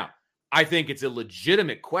win. Now, I think it's a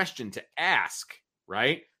legitimate question to ask,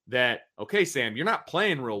 right? That, okay, Sam, you're not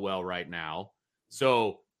playing real well right now,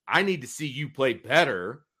 so I need to see you play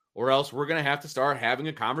better, or else we're going to have to start having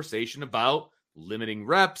a conversation about limiting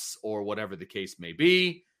reps or whatever the case may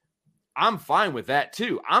be. I'm fine with that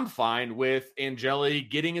too. I'm fine with Angeli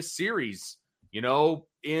getting a series,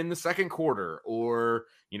 in the second quarter, or,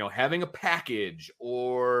 having a package,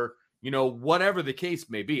 or, whatever the case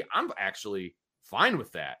may be. I'm actually fine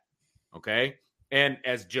with that. Okay. And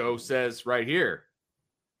as Joe says right here,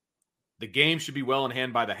 the game should be well in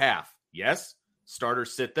hand by the half. Yes,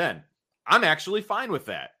 starters sit then. I'm actually fine with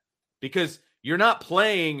that because you're not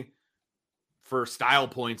playing for style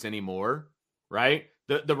points anymore, right?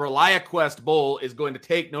 The ReliaQuest Bowl is going to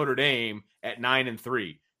take Notre Dame at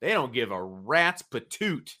 9-3. They don't give a rat's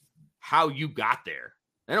patoot how you got there.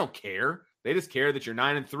 They don't care. They just care that you're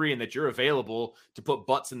 9-3 and that you're available to put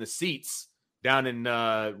butts in the seats down in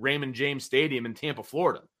Raymond James Stadium in Tampa,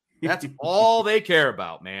 Florida. That's all they care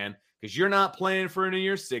about, man. Because you're not playing for a New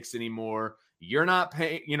Year's Six anymore. You're not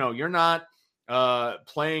paying. You're not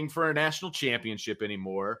playing for a national championship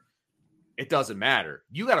anymore. It doesn't matter.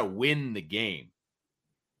 You got to win the game.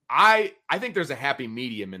 I think there's a happy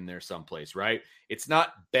medium in there someplace, right? It's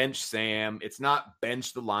not bench Sam. It's not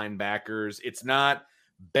bench the linebackers. It's not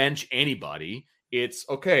bench anybody. It's,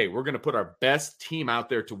 okay, we're going to put our best team out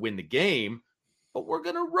there to win the game, but we're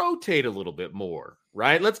going to rotate a little bit more,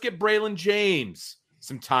 right? Let's get Braylon James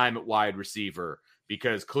some time at wide receiver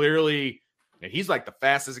because clearly he's like the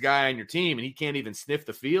fastest guy on your team and he can't even sniff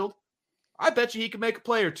the field. I bet you he can make a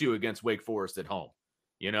play or two against Wake Forest at home,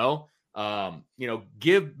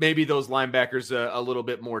 give maybe those linebackers a little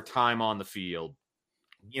bit more time on the field.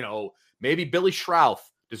 Maybe Billy Schrauth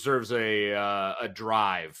deserves a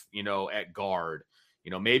drive, at guard.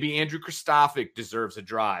 Maybe Andrew Kristofic deserves a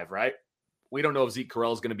drive, right? We don't know if Zeke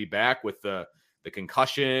Correll is going to be back with the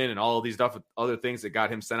concussion and all of these other things that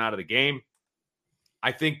got him sent out of the game.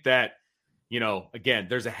 I think that, again,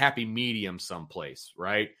 there's a happy medium someplace,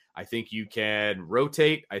 right? I think you can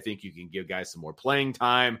rotate. I think you can give guys some more playing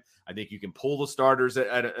time. I think you can pull the starters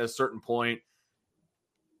at a certain point.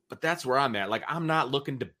 But that's where I'm at. Like, I'm not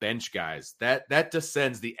looking to bench guys. That just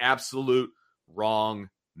sends the absolute wrong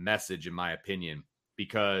message, in my opinion.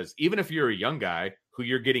 Because even if you're a young guy who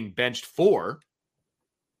you're getting benched for,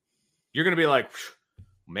 you're going to be like,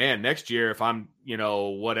 man, next year, if I'm,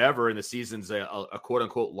 whatever, and the season's a quote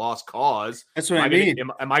unquote lost cause. That's what I mean.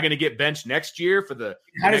 Am I going to get benched next year for the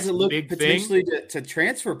How does it look potentially to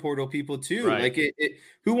transfer portal people too? Right. Like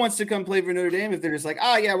who wants to come play for Notre Dame if they're just like,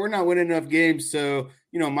 yeah, we're not winning enough games. So,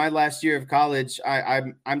 my last year of college,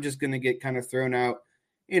 I'm just going to get kind of thrown out,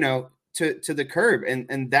 to the curb.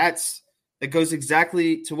 And that goes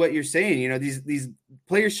exactly to what you're saying. These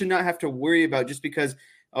players should not have to worry about just because,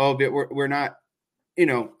 but we're not,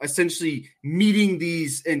 essentially meeting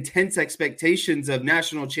these intense expectations of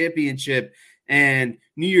national championship and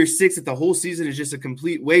New Year's Six, that the whole season is just a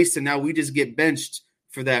complete waste. And now we just get benched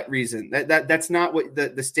for that reason. That's not what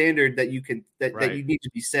the standard that you can, that you need to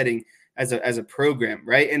be setting as a program.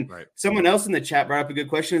 Right. And someone else in the chat brought up a good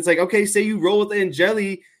question. It's like, okay, say you roll with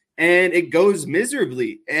Angeli and it goes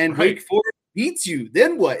miserably and Wake Forest beats you.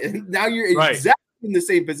 Then what? And now you're exactly in the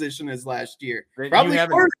same position as last year. Probably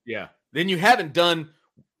Then you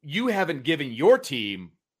haven't given your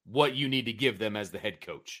team what you need to give them as the head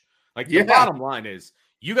coach. Like, the bottom line is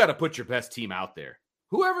you got to put your best team out there,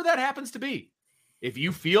 whoever that happens to be. If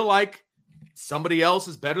you feel like somebody else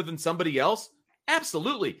is better than somebody else,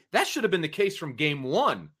 absolutely. That should have been the case from game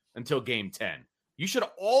 1 until game 10. You should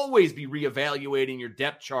always be reevaluating your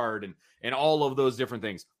depth chart and all of those different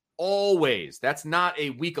things. Always. That's not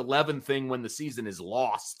a week 11 thing when the season is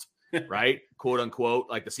lost. Right? Quote unquote,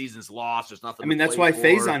 like the season's lost. There's nothing. I mean, that's why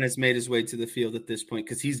Faison has made his way to the field at this point,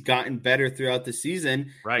 because he's gotten better throughout the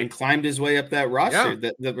season and climbed his way up that roster.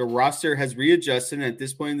 The roster has readjusted, and at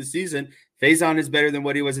this point in the season, Faison is better than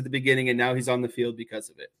what he was at the beginning, and now he's on the field because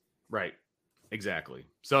of it. Right. Exactly.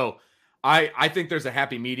 So I think there's a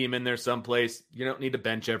happy medium in there someplace. You don't need to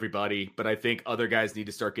bench everybody, but I think other guys need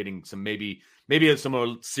to start getting some maybe some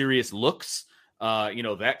more serious looks.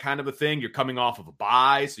 That kind of a thing. You're coming off of a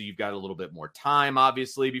bye, so you've got a little bit more time,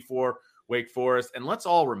 obviously, before Wake Forest. And let's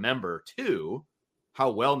all remember, too, how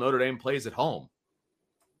well Notre Dame plays at home.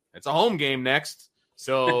 It's a home game next.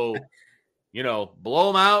 So, blow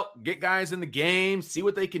them out, get guys in the game, see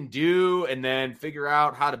what they can do, and then figure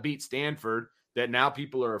out how to beat Stanford. That now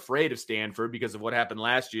people are afraid of Stanford because of what happened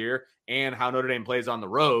last year and how Notre Dame plays on the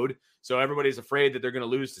road. So everybody's afraid that they're going to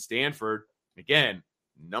lose to Stanford. Again,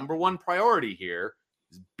 number one priority here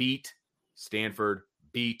is beat Stanford,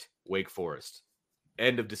 beat Wake Forest.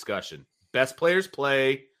 End of discussion. Best players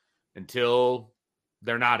play until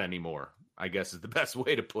they're not anymore, I guess is the best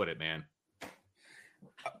way to put it, man.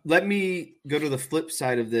 Let me go to the flip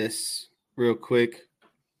side of this real quick.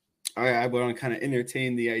 I want to kind of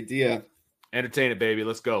entertain the idea. Entertain it, baby.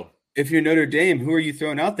 Let's go. If you're Notre Dame, who are you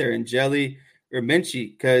throwing out there, Angeli or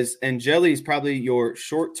Minchie? Because Angeli is probably your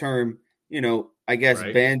short-term,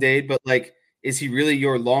 Band-Aid. But, is he really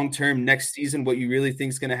your long-term next season, what you really think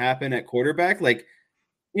is going to happen at quarterback? Like,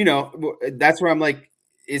 you know, that's where I'm like,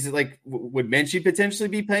 is it like, would Minchie potentially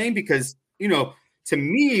be playing? Because, you know, to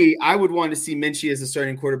me, I would want to see Minchie as a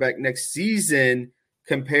starting quarterback next season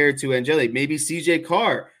compared to Angeli, maybe CJ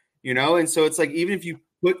Carr, you know? And so it's like, even if you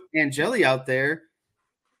put Angeli out there,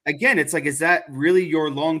 again, it's like, is that really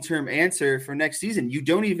your long-term answer for next season? You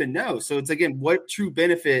don't even know. So it's, again, what true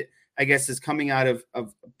benefit, I guess, is coming out of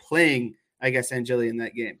playing, I guess, Angeli in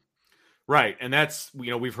that game? Right. And that's, you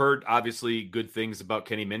know, we've heard obviously good things about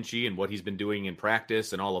Kenny Minchie and what he's been doing in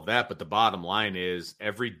practice and all of that. But the bottom line is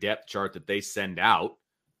every depth chart that they send out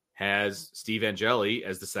has Steve Angeli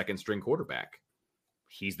as the second string quarterback.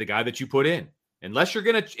 He's the guy that you put in unless you're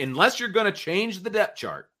going to change the depth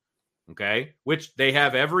chart. Okay. Which they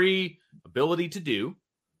have every ability to do.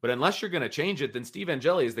 But unless you're going to change it, then Steve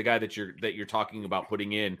Angeli is the guy that you're talking about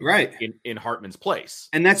putting in right in Hartman's place.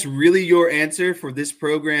 And that's really your answer for this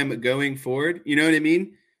program going forward. You know what I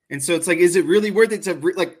mean? And so it's like, is it really worth it to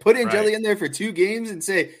like put Angeli in there for 2 games and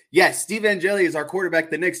say, yes, Steve Angeli is our quarterback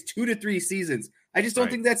the next 2 to 3 seasons? I just don't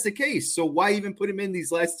think that's the case. So why even put him in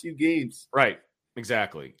these last 2 games? Right.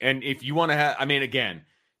 Exactly. And if you want to have, I mean, again,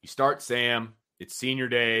 you start Sam, it's senior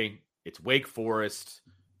day, it's Wake Forest,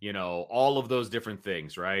 you know, all of those different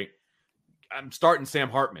things, right? I'm starting Sam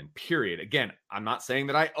Hartman, period. Again, I'm not saying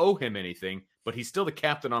that I owe him anything, but he's still the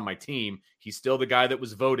captain on my team. He's still the guy that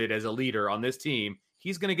was voted as a leader on this team.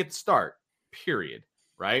 He's going to get the start, period,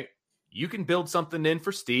 right? You can build something in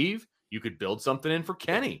for Steve. You could build something in for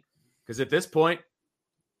Kenny. Because at this point,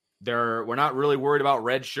 we're not really worried about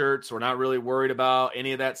red shirts. We're not really worried about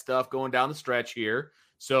any of that stuff going down the stretch here.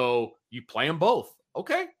 So you play them both.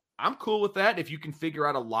 Okay, I'm cool with that. If you can figure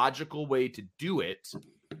out a logical way to do it,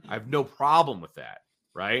 I have no problem with that,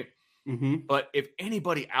 right? Mm-hmm. But if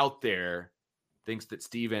anybody out there thinks that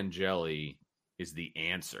Steve Angeli is the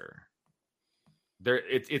answer,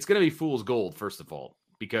 it's going to be fool's gold, first of all,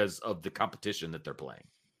 because of the competition that they're playing.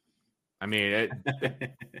 I mean,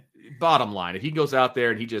 bottom line, if he goes out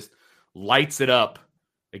there and he just lights it up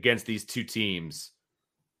against these 2 teams,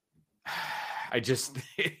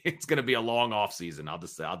 it's going to be a long off season. I'll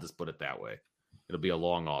just put it that way. It'll be a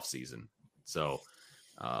long off season. So,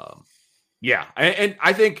 yeah. And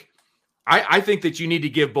I think that you need to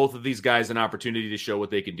give both of these guys an opportunity to show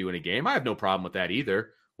what they can do in a game. I have no problem with that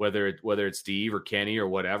either, whether it's Steve or Kenny or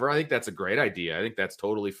whatever. I think that's a great idea. I think that's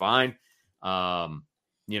totally fine.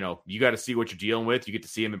 You know, you got to see what you're dealing with. You get to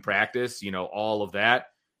see him in practice, you know, all of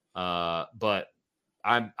that. But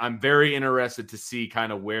I'm very interested to see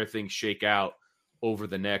kind of where things shake out over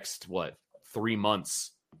the next, 3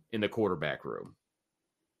 months in the quarterback room.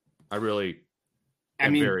 I mean,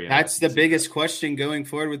 that's the biggest question going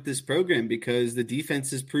forward with this program, because the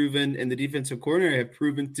defense has proven and the defensive coordinator have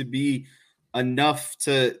proven to be enough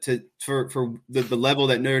for the level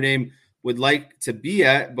that Notre Dame would like to be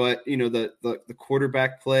at. But, you know, the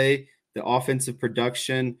quarterback play, the offensive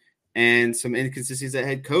production, and some inconsistencies at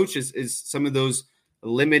head coach is some of those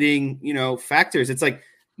limiting, you know, factors. It's like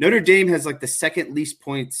Notre Dame has like the second least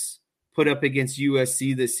points put up against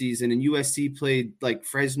USC this season, and USC played like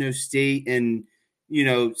Fresno State and, you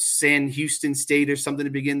know, San Houston State or something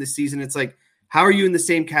to begin the season. It's like, how are you in the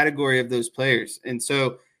same category of those players? And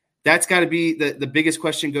so that's got to be the biggest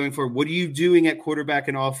question going forward. What are you doing at quarterback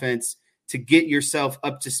and offense to get yourself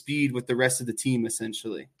up to speed with the rest of the team,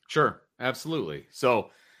 essentially? Sure, absolutely. So,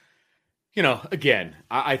 you know, again,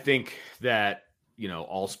 I think that, you know,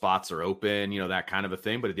 all spots are open, you know, that kind of a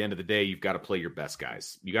thing. But at the end of the day, you've got to play your best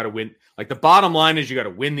guys. You got to win. Like, the bottom line is you got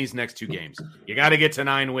to win these next 2 games. You got to get to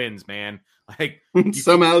 9 wins, man. Like,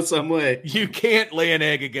 somehow, some way. You can't lay an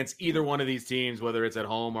egg against either one of these teams, whether it's at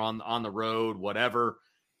home or on the road, whatever.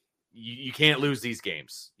 You can't lose these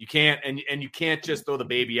games. You can't, and you can't just throw the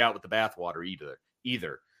baby out with the bathwater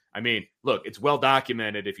either. I mean, look, it's well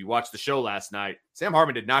documented. If you watched the show last night, Sam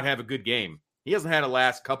Hartman did not have a good game. He hasn't had a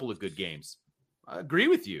last couple of good games. I agree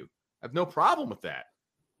with you. I have no problem with that.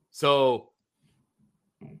 So,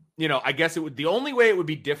 you know, I guess the only way it would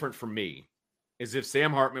be different for me is if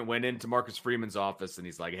Sam Hartman went into Marcus Freeman's office and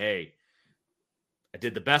he's like, hey, I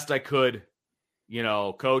did the best I could. You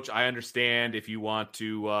know, coach, I understand if you want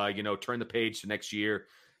to, you know, turn the page to next year,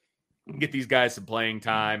 get these guys some playing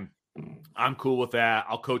time. I'm cool with that.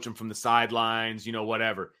 I'll coach them from the sidelines, you know,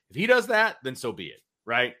 whatever. If he does that, then so be it,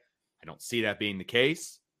 right? I don't see that being the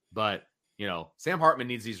case, but, you know, Sam Hartman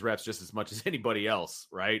needs these reps just as much as anybody else,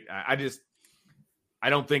 right? I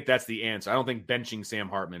don't think that's the answer. I don't think benching Sam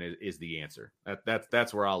Hartman is the answer.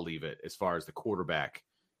 That's where I'll leave it as far as the quarterback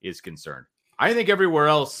is concerned. I think everywhere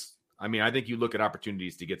else, I mean, I think you look at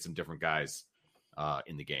opportunities to get some different guys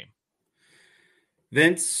in the game.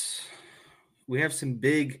 Vince, we have some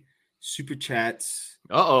big super chats.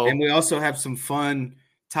 Uh-oh. And we also have some fun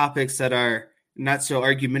topics that are not so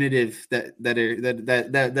argumentative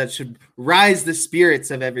that should rise the spirits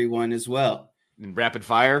of everyone as well. In rapid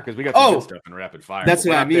fire, because we got some good stuff in rapid fire. That's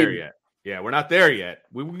what I mean. There yet. Yeah, we're not there yet.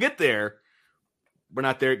 We will get there. We're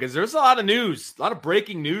not there because there's a lot of news, a lot of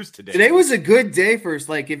breaking news today. Today was a good day for us,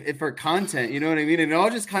 like if for content, you know what I mean? And it all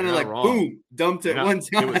just kind of like boom, dumped at one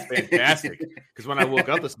time. It was fantastic because when I woke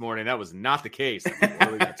up this morning, that was not the case. Like, what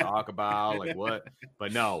are we going to talk about? Like what?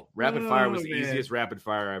 But no, rapid fire was the easiest rapid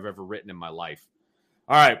fire I've ever written in my life.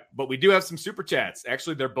 All right, but we do have some super chats.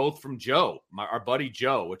 Actually, they're both from Joe, our buddy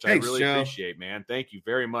Joe, which I really appreciate, man. Thank you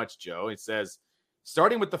very much, Joe. It says,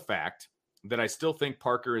 starting with the fact that I still think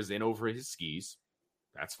Parker is in over his skis.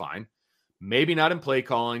 That's fine. Maybe not in play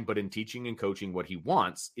calling, but in teaching and coaching what he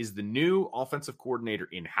wants. Is the new offensive coordinator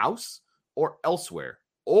in-house or elsewhere?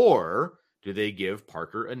 Or do they give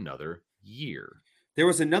Parker another year? There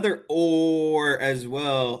was another or as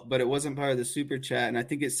well, but it wasn't part of the super chat. And I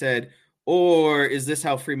think it said, or is this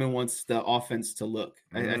how Freeman wants the offense to look?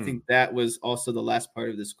 I think that was also the last part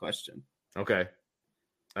of this question. Okay.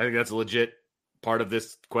 I think that's a legit part of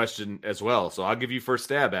this question as well. So I'll give you first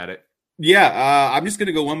stab at it. Yeah, I'm just going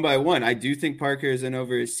to go one by one. I do think Parker is in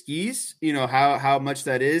over his skis. You know, how much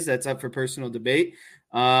that is, that's up for personal debate.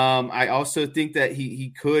 I also think that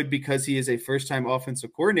he could, because he is a first-time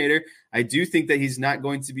offensive coordinator, I do think that he's not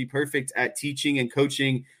going to be perfect at teaching and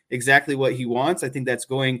coaching exactly what he wants. I think that's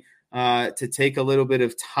going to take a little bit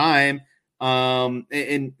of time.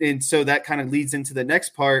 And so that kind of leads into the next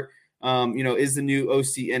part. You know, is the new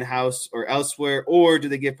OC in-house or elsewhere, or do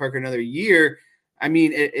they give Parker another year? I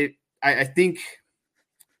mean, I think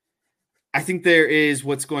there is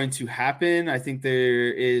what's going to happen. I think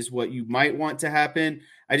there is what you might want to happen.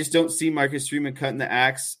 I just don't see Marcus Freeman cutting the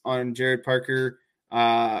axe on Jared Parker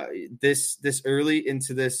this early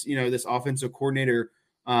into this, you know, this offensive coordinator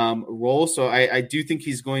role. So I do think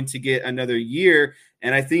he's going to get another year.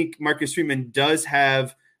 And I think Marcus Freeman does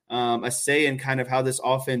have a say in kind of how this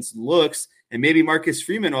offense looks. And maybe Marcus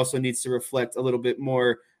Freeman also needs to reflect a little bit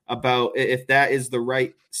more about if that is the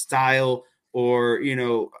right style, or, you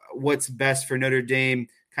know, what's best for Notre Dame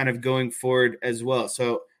kind of going forward as well.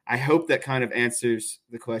 So I hope that kind of answers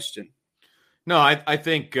the question. No, I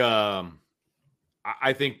think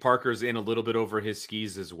Parker's in a little bit over his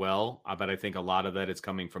skis as well, but I think a lot of that is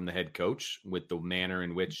coming from the head coach with the manner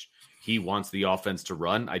in which he wants the offense to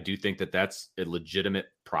run. I do think that that's a legitimate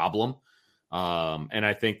problem. And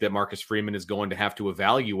I think that Marcus Freeman is going to have to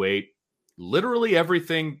evaluate literally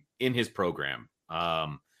everything in his program.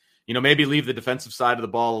 You know, maybe leave the defensive side of the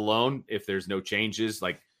ball alone if there's no changes,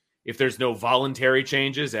 like if there's no voluntary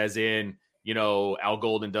changes, as in, you know, Al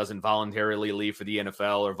Golden doesn't voluntarily leave for the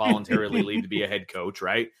NFL or voluntarily leave to be a head coach,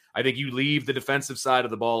 right? I think you leave the defensive side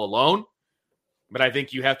of the ball alone, but I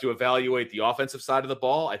think you have to evaluate the offensive side of the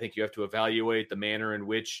ball. I think you have to evaluate the manner in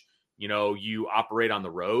which, you know, you operate on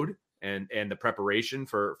the road and the preparation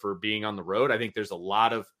for being on the road. I think there's a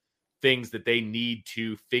lot of things that they need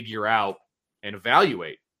to figure out and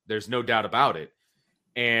evaluate. There's no doubt about it.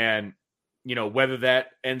 And, you know, whether that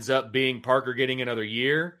ends up being Parker getting another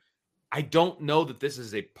year, I don't know that this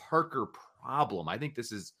is a Parker problem. I think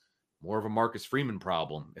this is more of a Marcus Freeman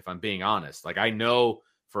problem, if I'm being honest. Like, I know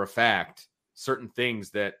for a fact certain things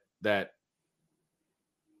that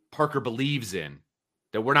Parker believes in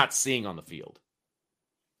that we're not seeing on the field.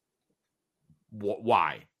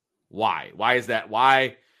 Why? Why is that?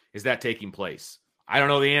 Why is that taking place? I don't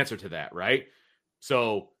know the answer to that, right?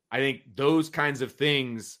 So I think those kinds of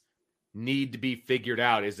things need to be figured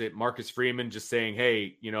out. Is it Marcus Freeman just saying,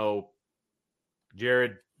 hey, you know,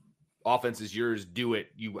 Jared, offense is yours, do it.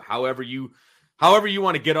 However you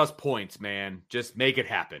want to get us points, man, just make it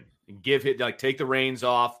happen and take the reins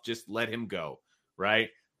off, just let him go, right?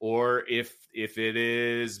 Or if it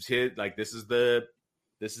is like this is the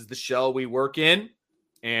shell we work in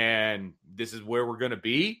and this is where we're going to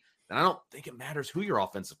be, then I don't think it matters who your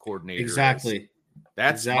offensive coordinator is.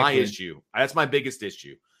 That's my issue. That's my biggest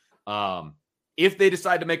issue. If they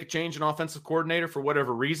decide to make a change in offensive coordinator for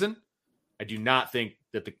whatever reason, I do not think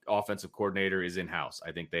that the offensive coordinator is in-house.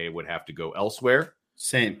 I think they would have to go elsewhere.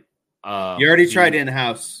 Same. You already tried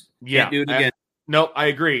in-house. Yeah. Can't do it again. No, I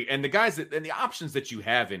agree. And the options that you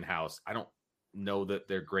have in-house, I don't know that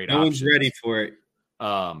they're great options. No one's ready for it.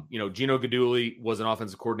 You know, Gino Guidugli was an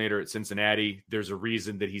offensive coordinator at Cincinnati. There's a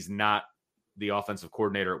reason that he's not the offensive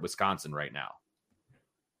coordinator at Wisconsin right now.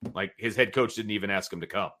 Like, his head coach didn't even ask him to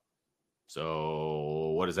come.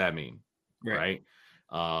 So what does that mean? Right?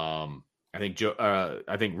 I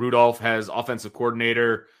think Rudolph has offensive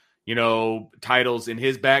coordinator, titles in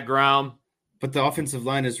his background. But the offensive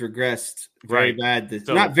line has regressed very bad.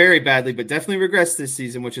 Not very badly, but definitely regressed this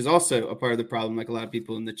season, which is also a part of the problem, like a lot of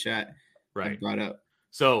people in the chat have brought up.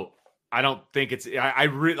 So I don't think it's – I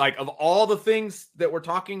really like of all the things that we're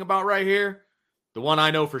talking about right here, the one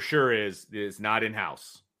I know for sure is not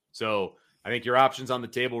in-house. So I think your options on the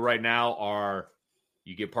table right now are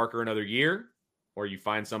you give Parker another year or you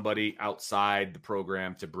find somebody outside the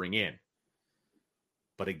program to bring in.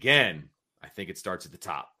 But again, I think it starts at the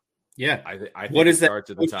top. Yeah. I think it starts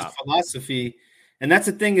at the top. Philosophy. And that's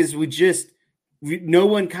the thing is no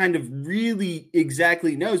one kind of really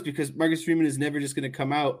exactly knows because Marcus Freeman is never just going to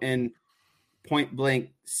come out and point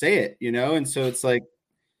blank say it, And so it's like,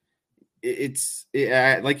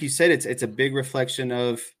 like you said, it's a big reflection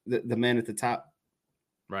of the man at the top.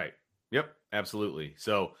 Right. Yep. Absolutely.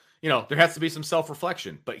 So, there has to be some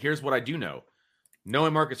self-reflection, but here's what I do know.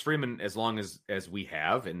 Knowing Marcus Freeman as long as we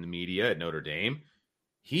have in the media at Notre Dame,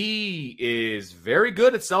 he is very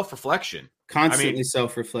good at self-reflection. Constantly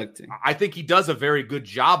self-reflecting. I think he does a very good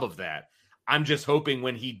job of that. I'm just hoping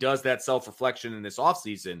when he does that self-reflection in this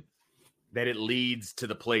offseason that it leads to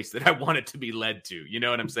the place that I want it to be led to. You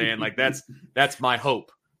know what I'm saying? Like that's my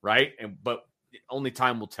hope, right? But only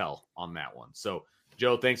time will tell on that one. So,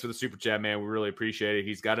 Joe, thanks for the super chat, man. We really appreciate it.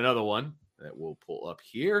 He's got another one that we'll pull up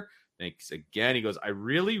here. Thanks again. He goes, I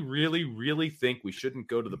really, really, really think we shouldn't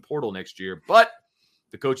go to the portal next year, but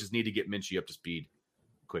the coaches need to get Minchie up to speed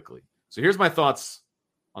quickly. So here's my thoughts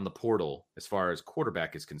on the portal as far as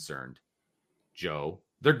quarterback is concerned. Joe,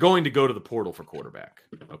 they're going to go to the portal for quarterback.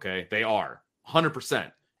 Okay. They are 100%.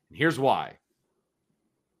 And here's why.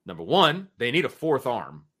 Number one, they need a fourth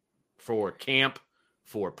arm for camp,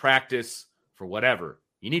 for practice, for whatever.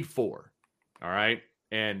 You need 4. All right.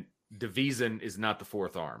 And DeViesen is not the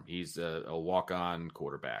fourth arm. He's a walk-on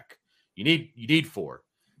quarterback. You need 4.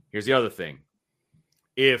 Here's the other thing.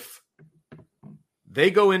 If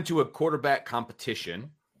they go into a quarterback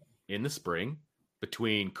competition in the spring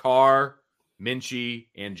between Carr, Minchie,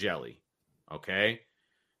 and Jelly, okay?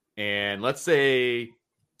 And let's say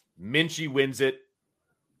Minchie wins it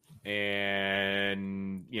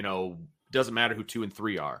and, doesn't matter who 2 and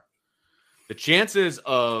 3 are. The chances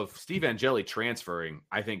of Steve Angeli transferring,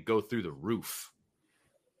 I think, go through the roof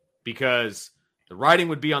because the writing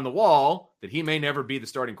would be on the wall that he may never be the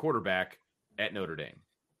starting quarterback at Notre Dame.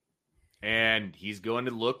 And he's going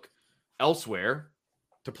to look elsewhere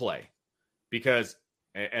to play because,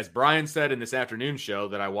 as Brian said in this afternoon show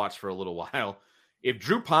that I watched for a little while, if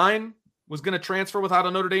Drew Pine was going to transfer without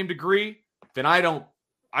a Notre Dame degree, then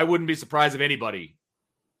I wouldn't be surprised if anybody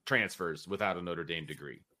transfers without a Notre Dame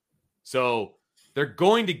degree. So they're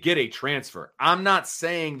going to get a transfer. I'm not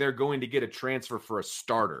saying they're going to get a transfer for a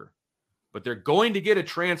starter, but they're going to get a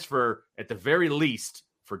transfer at the very least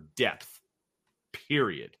for depth,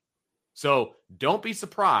 period. So don't be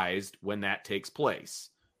surprised when that takes place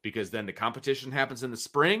because then the competition happens in the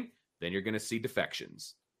spring. Then you're going to see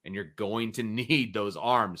defections and you're going to need those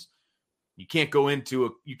arms. You can't go into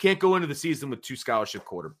the season with 2 scholarship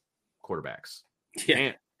quarterbacks.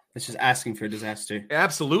 Yeah. It's just asking for a disaster.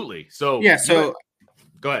 Absolutely. So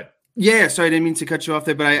go ahead. Yeah. Sorry, I didn't mean to cut you off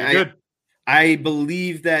there, but I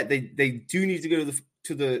believe that they do need to go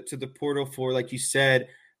to the portal for, like you said,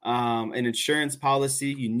 an insurance policy.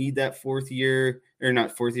 You need that 4th year, or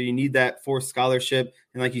not 4th year. You need that 4th scholarship,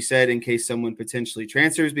 and like you said, in case someone potentially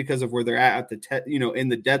transfers because of where they're at the in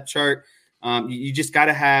the depth chart, you just got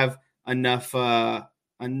to have enough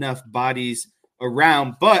bodies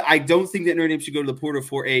around. But I don't think that Notre Dame should go to the portal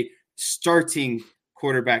for a starting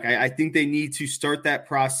quarterback. I think they need to start that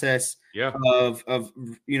process of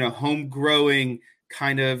home growing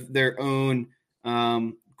kind of their own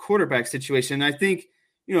quarterback situation. And I think,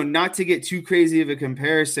 not to get too crazy of a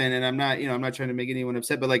comparison, and I'm not trying to make anyone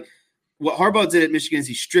upset, but like what Harbaugh did at Michigan is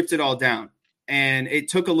he stripped it all down, and it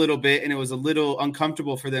took a little bit, and it was a little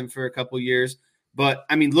uncomfortable for them for a couple years. But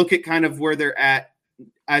I mean, look at kind of where they're at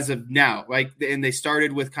as of now, and they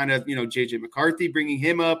started with kind of JJ McCarthy, bringing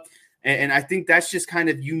him up, and I think that's just kind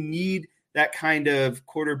of, you need that kind of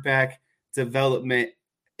quarterback development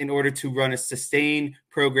in order to run a sustained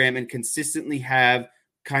program and consistently have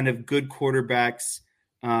kind of good quarterbacks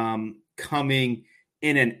coming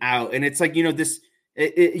in and out. And it's like,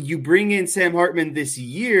 you bring in Sam Hartman this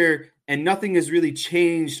year and nothing has really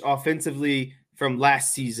changed offensively from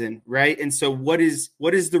last season. Right. And so what is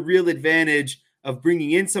the real advantage of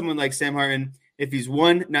bringing in someone like Sam Hartman if he's,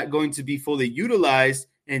 1, not going to be fully utilized,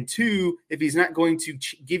 and 2, if he's not going to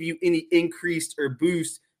give you any increased or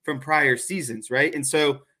boost from prior seasons. Right. And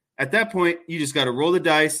so at that point, you just got to roll the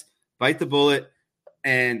dice, bite the bullet,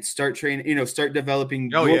 and start training, start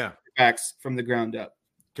developing quarterbacks from the ground up.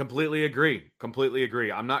 Completely agree.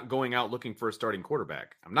 I'm not going out looking for a starting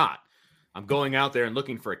quarterback. I'm not. I'm going out there and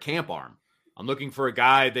looking for a camp arm. I'm looking for a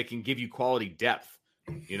guy that can give you quality depth.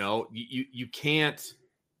 You can't.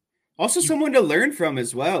 Also someone to learn from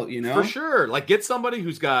as well, For sure. Like, get somebody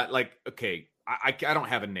who's got, like, okay, I don't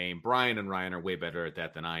have a name. Brian and Ryan are way better at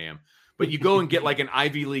that than I am. But you go and get like an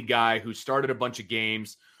Ivy League guy who started a bunch of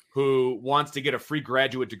games, who wants to get a free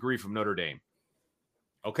graduate degree from Notre Dame.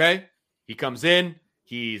 Okay? He comes in.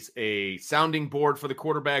 He's a sounding board for the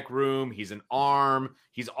quarterback room. He's an arm.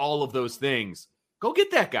 He's all of those things. Go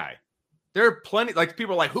get that guy. There are plenty, like,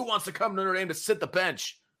 people are like, who wants to come to Notre Dame to sit the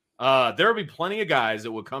bench? There will be plenty of guys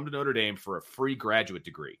that will come to Notre Dame for a free graduate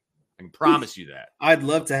degree. I can promise you that. I'd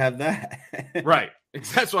love to have that. Right.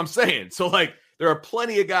 That's what I'm saying. So, like, there are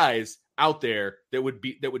plenty of guys out there that would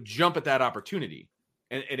jump at that opportunity.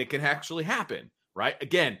 And it can actually happen, right?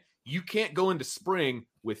 Again, you can't go into spring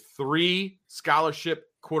with 3 scholarship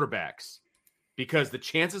quarterbacks, because the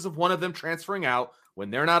chances of one of them transferring out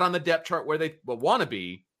when they're not on the depth chart where they want to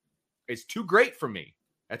be is too great for me.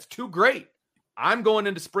 That's too great. I'm going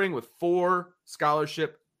into spring with 4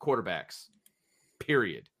 scholarship quarterbacks,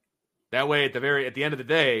 period. That way, at the end of the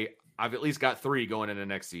day, I've at least got 3 going into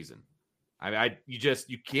next season. You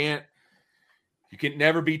can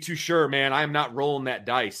never be too sure, man. I'm not rolling that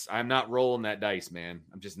dice. Man.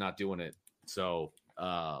 I'm just not doing it. So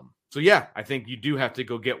yeah, I think you do have to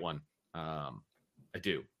go get one. I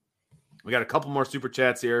do. We got a couple more super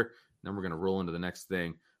chats here. Then we're going to roll into the next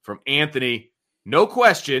thing from Anthony. No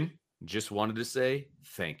question. Just wanted to say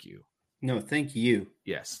thank you. No, thank you.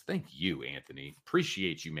 Yes. Thank you, Anthony.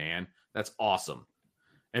 Appreciate you, man. That's awesome.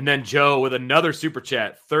 And then Joe with another super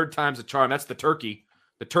chat. 3rd time's a charm. That's the turkey.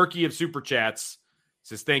 The turkey of super chats.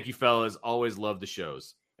 Says, thank you, fellas. Always love the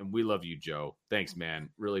shows. And we love you, Joe. Thanks, man.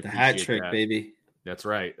 Really appreciate that. The hat trick, baby. That's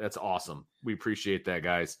right. That's awesome. We appreciate that,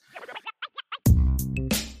 guys.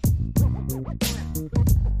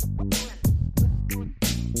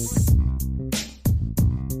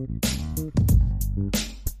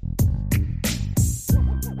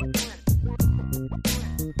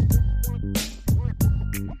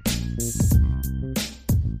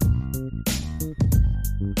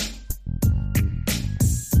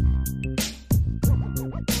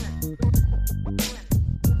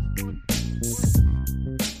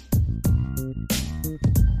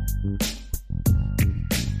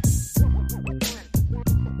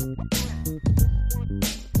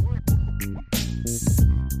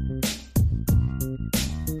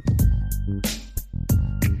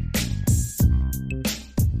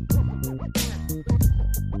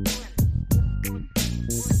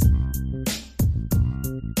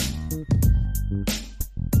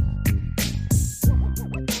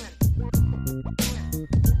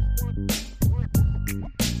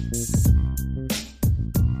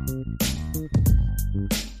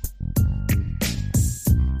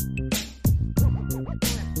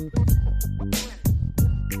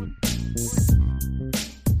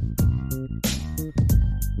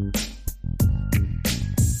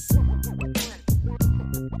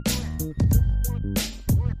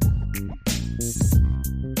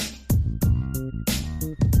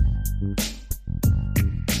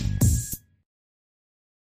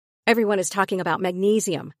 Everyone is talking about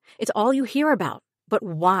magnesium. It's all you hear about. But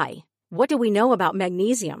why? What do we know about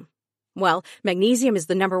magnesium? Well, magnesium is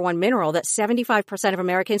the #1 mineral that 75% of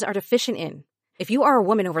Americans are deficient in. If you are a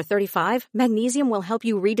woman over 35, magnesium will help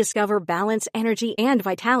you rediscover balance, energy, and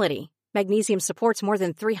vitality. Magnesium supports more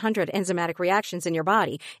than 300 enzymatic reactions in your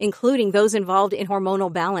body, including those involved in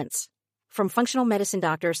hormonal balance. From functional medicine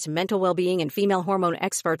doctors to mental well-being and female hormone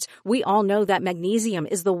experts, we all know that magnesium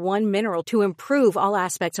is the one mineral to improve all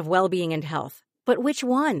aspects of well-being and health. But which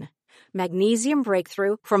one? Magnesium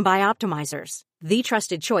Breakthrough from Bioptimizers, the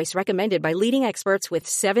trusted choice recommended by leading experts with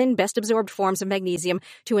 7 best-absorbed forms of magnesium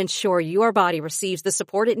to ensure your body receives the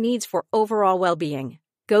support it needs for overall well-being.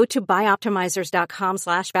 Go to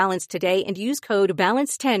bioptimizers.com/balance today and use code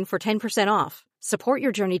BALANCE10 for 10% off. Support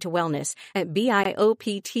your journey to wellness at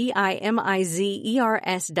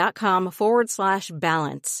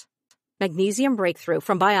bioptimizers.com/balance. Magnesium Breakthrough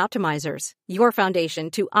from Bioptimizers, your foundation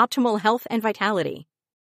to optimal health and vitality.